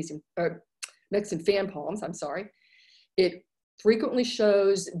and Mexican fan palms, I'm sorry. It frequently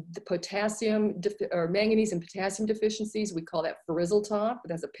shows the potassium or manganese and potassium deficiencies. We call that frizzle top.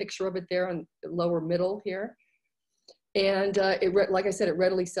 There's a picture of it there on the lower middle here. And like I said, it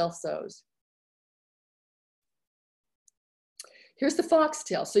readily self-sows. Here's the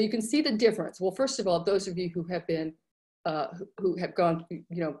foxtail. So you can see the difference. Well, first of all, those of you who have been, who have gone,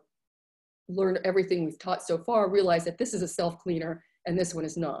 learned everything we've taught so far, realize that this is a self-cleaner and this one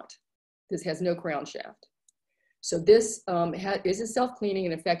is not. This has no crown shaft. So this is a self-cleaning,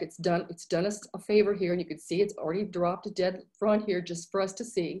 and in fact, it's done us a favor here, and you can see it's already dropped a dead frond here just for us to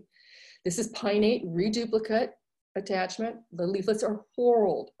see. This is pinnate reduplicate attachment. The leaflets are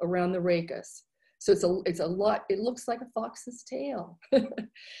whorled around the rachis. So it's a lot, it looks like a fox's tail.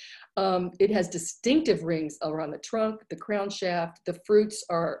 It has distinctive rings around the trunk, the crown shaft. The fruits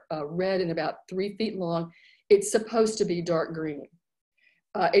are red and about 3 feet long. It's supposed to be dark green.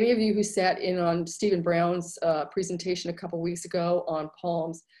 Any of you who sat in on Stephen Brown's presentation a couple weeks ago on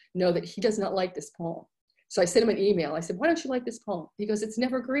palms know that he does not like this palm. So I sent him an email. I said, why don't you like this palm? He goes, it's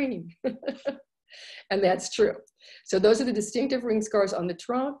never green. And that's true. So those are the distinctive ring scars on the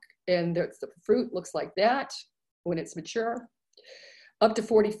trunk, and the fruit looks like that when it's mature. Up to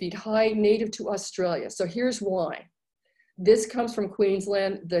 40 feet high, native to Australia. So here's why. This comes from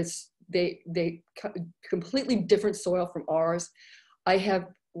Queensland. They completely different soil from ours. I have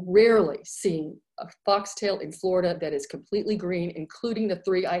rarely seen a foxtail in Florida that is completely green, including the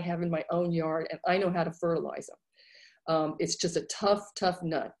 3 I have in my own yard, and I know how to fertilize them. It's just a tough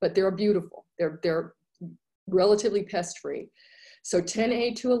nut, but they're beautiful. They're relatively pest-free. So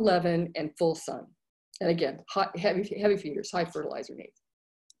 10A to 11 and full sun. And again, heavy feeders, high fertilizer needs.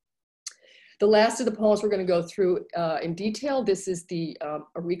 The last of the palms we're going to go through in detail. This is the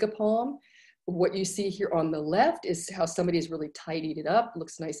Areca palm. What you see here on the left is how somebody's really tidied it up. It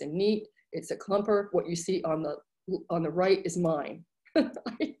looks nice and neat. It's a clumper. What you see on the right is mine. I'm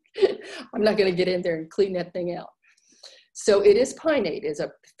not going to get in there and clean that thing out. So it is pinnate. It's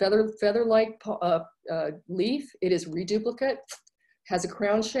a feather-like leaf. It is reduplicate. Has a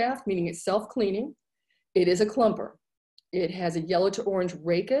crown shaft, meaning it's self-cleaning. It is a clumper. It has a yellow to orange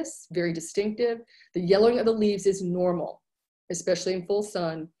rachis, very distinctive. The yellowing of the leaves is normal, especially in full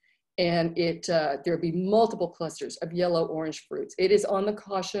sun. And there'll be multiple clusters of yellow-orange fruits. It is on the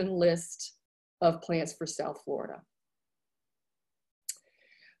caution list of plants for South Florida.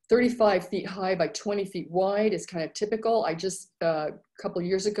 35 feet high by 20 feet wide is kind of typical. I just, a couple of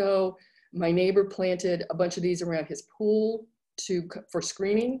years ago, my neighbor planted a bunch of these around his pool for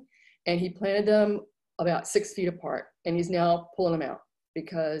screening, and he planted them about 6 feet apart, and he's now pulling them out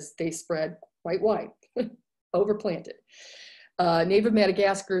because they spread quite wide, overplanted. Native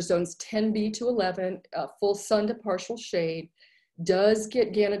Madagascar zones 10B to 11, full sun to partial shade, does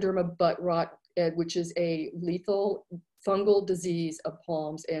get Ganoderma butt rot, which is a lethal fungal disease of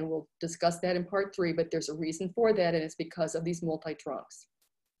palms, and we'll discuss that in part 3, but there's a reason for that, and it's because of these multi-trunks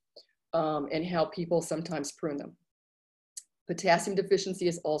and how people sometimes prune them. Potassium deficiency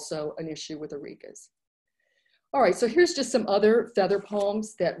is also an issue with arecas. All right, so here's just some other feather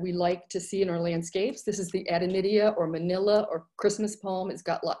palms that we like to see in our landscapes. This is the Adenidia or Manila or Christmas palm. It's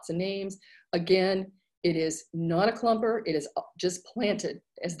got lots of names. Again, it is not a clumper. It is just planted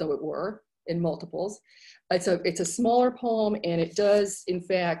as though it were in multiples. It's a smaller palm, and it does, in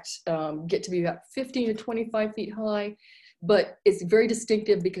fact, get to be about 15 to 25 feet high, but it's very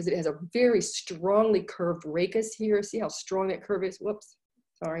distinctive because it has a very strongly curved rachis here. See how strong that curve is? Whoops,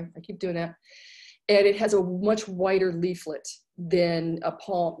 sorry, I keep doing that. And it has a much wider leaflet than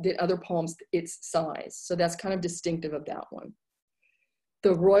other palms its size. So that's kind of distinctive of that one.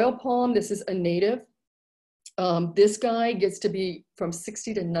 The royal palm, this is a native. This guy gets to be from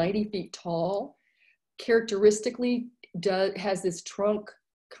 60 to 90 feet tall. Characteristically, has this trunk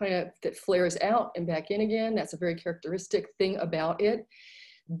kind of that flares out and back in again. That's a very characteristic thing about it.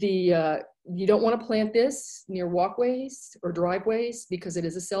 You don't want to plant this near walkways or driveways because it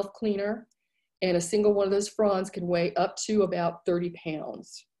is a self-cleaner, and a single one of those fronds can weigh up to about 30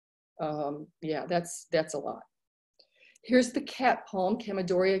 pounds. Yeah, that's a lot. Here's the cat palm,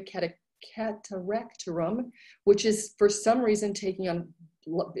 Chamaedorea cataractarum, which is for some reason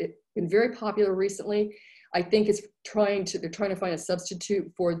been very popular recently. I think they're trying to find a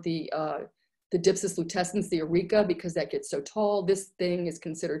substitute for the Dipsas lutescens, the areca, because that gets so tall. This thing is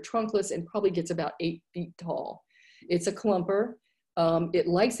considered trunkless and probably gets about 8 feet tall. It's a clumper. It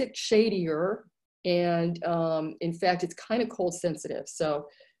likes it shadier, and in fact, it's kind of cold sensitive. So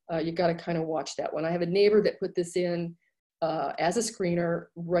you got to kind of watch that one. I have a neighbor that put this in as a screener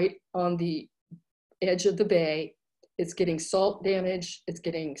right on the edge of the bay. It's getting salt damage. It's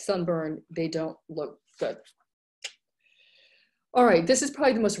getting sunburn. They don't look good. All right, this is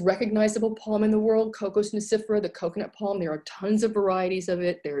probably the most recognizable palm in the world, Cocos nucifera, the coconut palm. There are tons of varieties of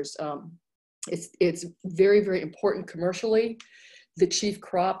it. There's, it's very, very important commercially. The chief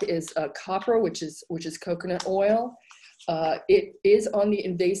crop is copra, which is coconut oil. It is on the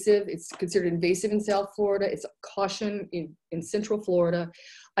invasive. It's considered invasive in South Florida. It's a caution in Central Florida.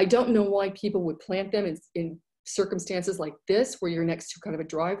 I don't know why people would plant them in circumstances like this, where you're next to kind of a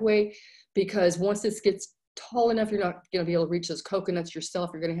driveway, because once this gets tall enough, you're not going to be able to reach those coconuts yourself.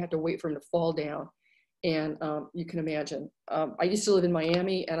 You're going to have to wait for them to fall down. And you can imagine. I used to live in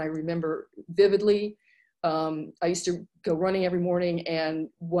Miami, and I remember vividly, I used to go running every morning, and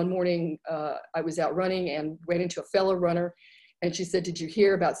one morning I was out running and ran into a fellow runner, and she said, "Did you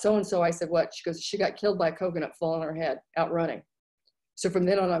hear about so-and-so?" I said, "What?" She goes, "She got killed by a coconut falling on her head out running." So from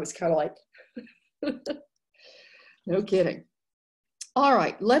then on, I was kind of like, no kidding. All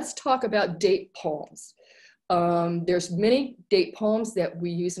right, let's talk about date palms. There's many date palms that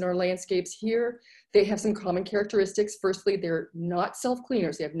we use in our landscapes here. They have some common characteristics. Firstly, they're not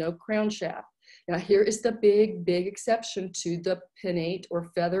self-cleaners. They have no crown shaft. Now here is the big, big exception to the pinnate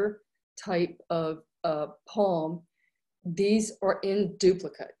or feather type of palm. These are in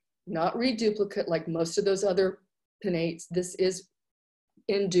duplicate, not reduplicate like most of those other pinnates. This is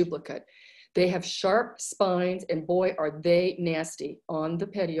in duplicate. They have sharp spines, and boy, are they nasty on the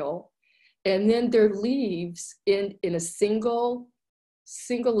petiole. And then their leaves in a single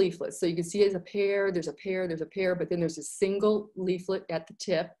leaflet. So you can see there's a pair, there's a pair, there's a pair, but then there's a single leaflet at the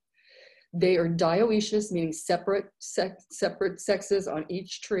tip. They are dioecious, meaning separate sexes on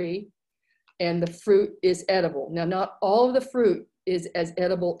each tree, and the fruit is edible. Now, not all of the fruit is as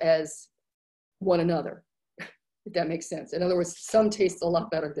edible as one another, if that makes sense. In other words, some taste a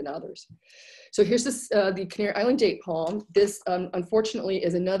lot better than others. So here's this, the Canary Island date palm. This, unfortunately,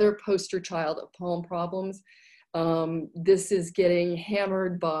 is another poster child of palm problems. This is getting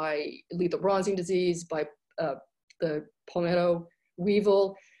hammered by lethal bronzing disease, by the palmetto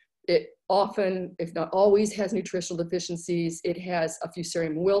weevil. It often, if not always, has nutritional deficiencies. It has a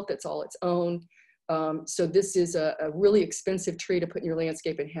fusarium wilt that's all its own. So this is a really expensive tree to put in your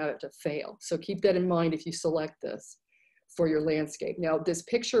landscape and have it to fail. So keep that in mind if you select this for your landscape. Now, this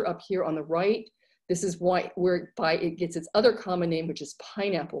picture up here on the right, this is whereby it gets its other common name, which is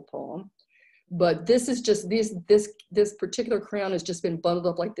pineapple palm. But this is just, this particular crown has just been bundled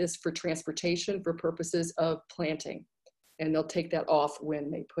up like this for transportation for purposes of planting. And they'll take that off when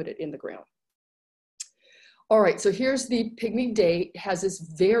they put it in the ground. All right, so here's the pygmy date. It has this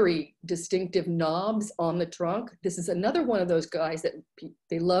very distinctive knobs on the trunk. This is another one of those guys that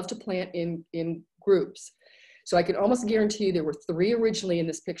they love to plant in groups. So I can almost guarantee you there were 3 originally in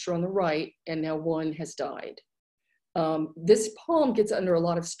this picture on the right, and now 1 has died. This palm gets under a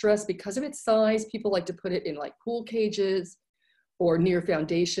lot of stress because of its size. People like to put it in like pool cages or near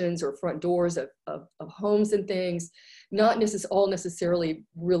foundations or front doors of homes and things. Not all necessarily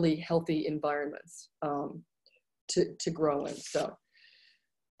really healthy environments to grow in. So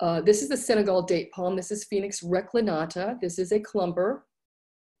this is the Senegal date palm. This is Phoenix reclinata. This is a clumper.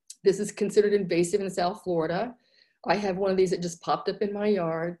 This is considered invasive in South Florida. I have one of these that just popped up in my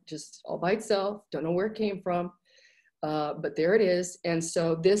yard, just all by itself. Don't know where it came from, but there it is. And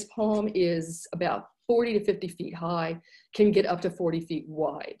so this palm is about 40 to 50 feet high, can get up to 40 feet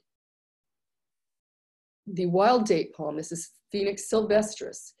wide. The wild date palm, this is Phoenix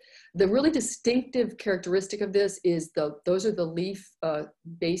sylvestris. The really distinctive characteristic of this is those are the leaf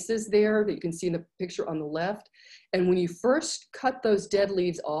bases there that you can see in the picture on the left. And when you first cut those dead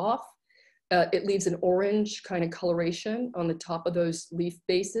leaves off, it leaves an orange kind of coloration on the top of those leaf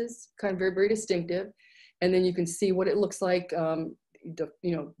bases, kind of very, very distinctive. And then you can see what it looks like,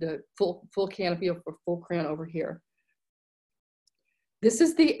 the full canopy or full crown over here. This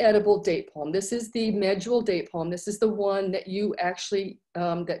is the edible date palm. This is the medjool date palm. This is the one that you actually,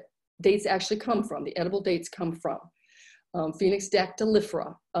 that dates actually come from, the edible dates come from. Phoenix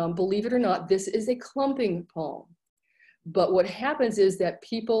dactylifera. Believe it or not, this is a clumping palm. But what happens is that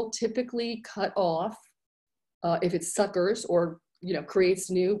people typically cut off, if it suckers or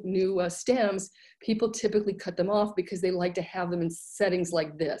creates new stems, people typically cut them off because they like to have them in settings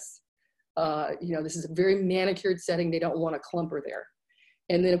like this. This is a very manicured setting. They don't want a clumper there.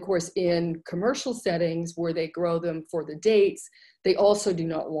 And then of course, in commercial settings where they grow them for the dates, they also do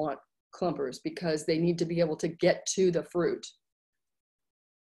not want clumpers because they need to be able to get to the fruit.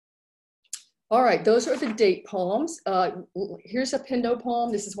 All right, those are the date palms. Here's a pindo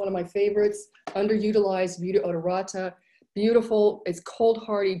palm. This is one of my favorites, underutilized, Vita odorata. Beautiful, it's cold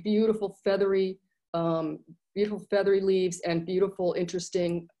hardy, beautiful feathery leaves and beautiful,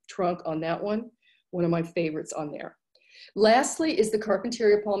 interesting trunk on that one. One of my favorites on there. Lastly is the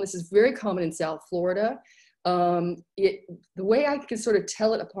Carpentaria palm. This is very common in South Florida. The way I can sort of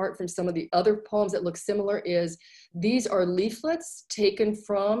tell it apart from some of the other palms that look similar is these are leaflets taken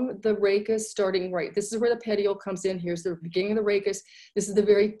from the rachis starting right. This is where the petiole comes in. Here's the beginning of the rachis. This is the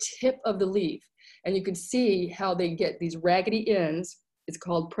very tip of the leaf. And you can see how they get these raggedy ends. It's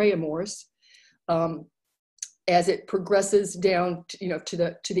called preamorse. As it progresses down, to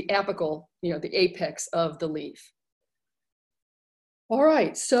the apical, the apex of the leaf. All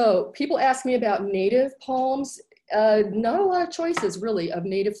right, so people ask me about native palms. Not a lot of choices really of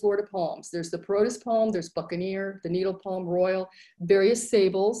native Florida palms. There's the Perotis palm, there's Buccaneer, the needle palm, Royal, various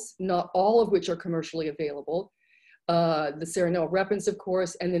sables, not all of which are commercially available. The Serenella repens, of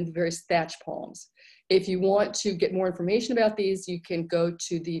course, and then the various thatch palms. If you want to get more information about these, you can go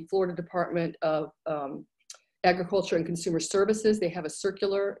to the Florida Department of Agriculture and Consumer Services. They have a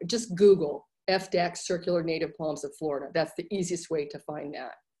circular, just Google FDAC circular native palms of Florida. That's the easiest way to find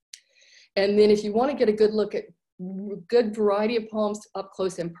that. And then if you want to get a good look at good variety of palms up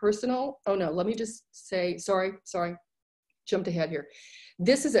close and personal, oh no, let me just say, sorry, jumped ahead here.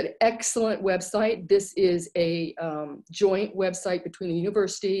 This is an excellent website. This is a joint website between the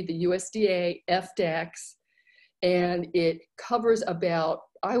university, the USDA, FDACS, and it covers about,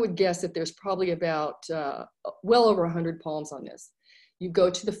 I would guess that there's probably about well over 100 palms on this. You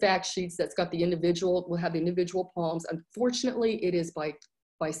go to the fact sheets that's got the individual, will have the individual palms. Unfortunately, it is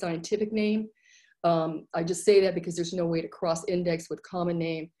by scientific name. I just say that because there's no way to cross-index with common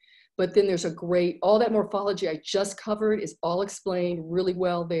name. But then there's a great, all that morphology I just covered is all explained really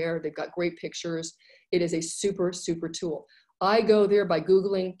well there. They've got great pictures. It is a super, super tool. I go there by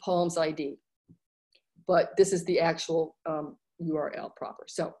Googling Palms ID, but this is the actual URL proper.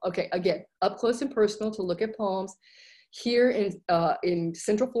 So, okay, again, up close and personal to look at palms. Here in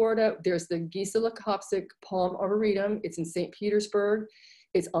Central Florida, there's the Giesecke-Leucopsic Palm Arboretum. It's in St. Petersburg.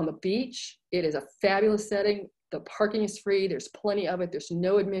 It's on the beach. It is a fabulous setting. The parking is free. There's plenty of it. There's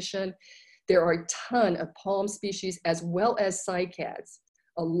no admission. There are a ton of palm species as well as cycads.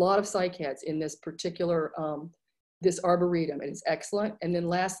 A lot of cycads in this particular, this arboretum. It is excellent. And then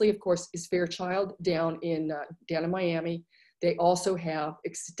lastly, of course, is Fairchild down in Miami. They also have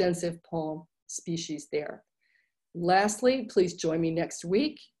extensive palm species there. Lastly, please join me next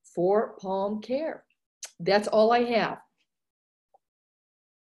week for Palm Care. That's all I have.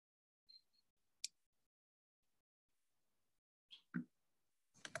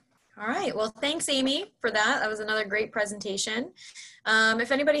 All right, well, thanks, Amy, for that. That was another great presentation.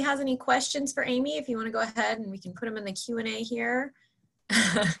 If anybody has any questions for Amy, if you want to go ahead and we can put them in the Q&A here.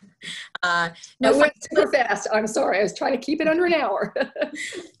 I went super fast. I'm sorry. I was trying to keep it under an hour.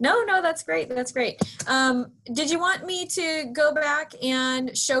 No, that's great. That's great. Did you want me to go back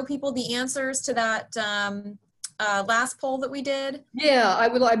and show people the answers to that last poll that we did? Yeah, I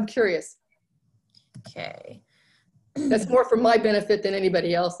would. I'm curious. Okay. That's more for my benefit than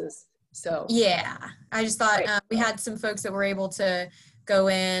anybody else's. So yeah, I just thought we had some folks that were able to go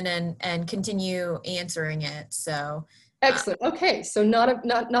in and continue answering it. So excellent. Okay, so not a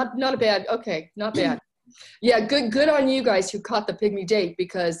bad. Okay, not bad. Yeah, good on you guys who caught the pygmy date,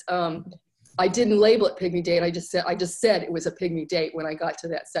 because I didn't label it pygmy date. I just said it was a pygmy date when I got to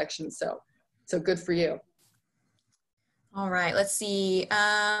that section. So good for you. All right, let's see.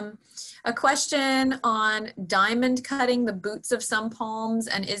 A question on diamond cutting the boots of some palms,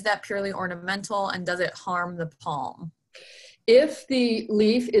 and is that purely ornamental, and does it harm the palm? If the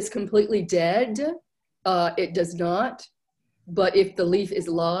leaf is completely dead, it does not. But if the leaf is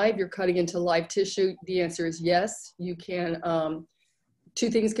live, you're cutting into live tissue, the answer is yes. You can, two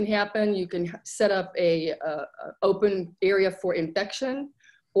things can happen. You can set up a open area for infection,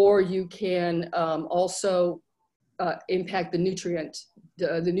 or you can also impact the nutrients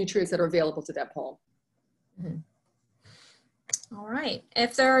that are available to that palm. Mm-hmm. All right.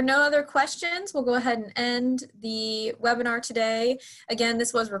 If there are no other questions, we'll go ahead and end the webinar today. Again,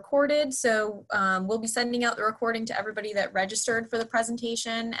 this was recorded, so we'll be sending out the recording to everybody that registered for the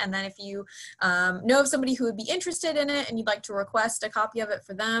presentation. And then if you know of somebody who would be interested in it and you'd like to request a copy of it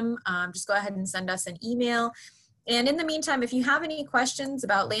for them, just go ahead and send us an email. And in the meantime, if you have any questions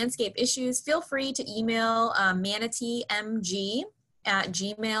about landscape issues, feel free to email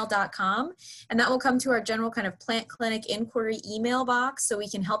manateemg@gmail.com, and that will come to our general kind of plant clinic inquiry email box, so we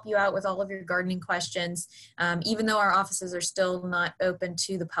can help you out with all of your gardening questions, even though our offices are still not open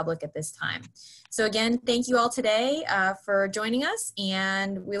to the public at this time. So again, thank you all today for joining us,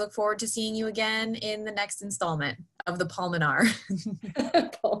 and we look forward to seeing you again in the next installment of the Palminar.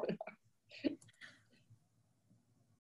 Palminar.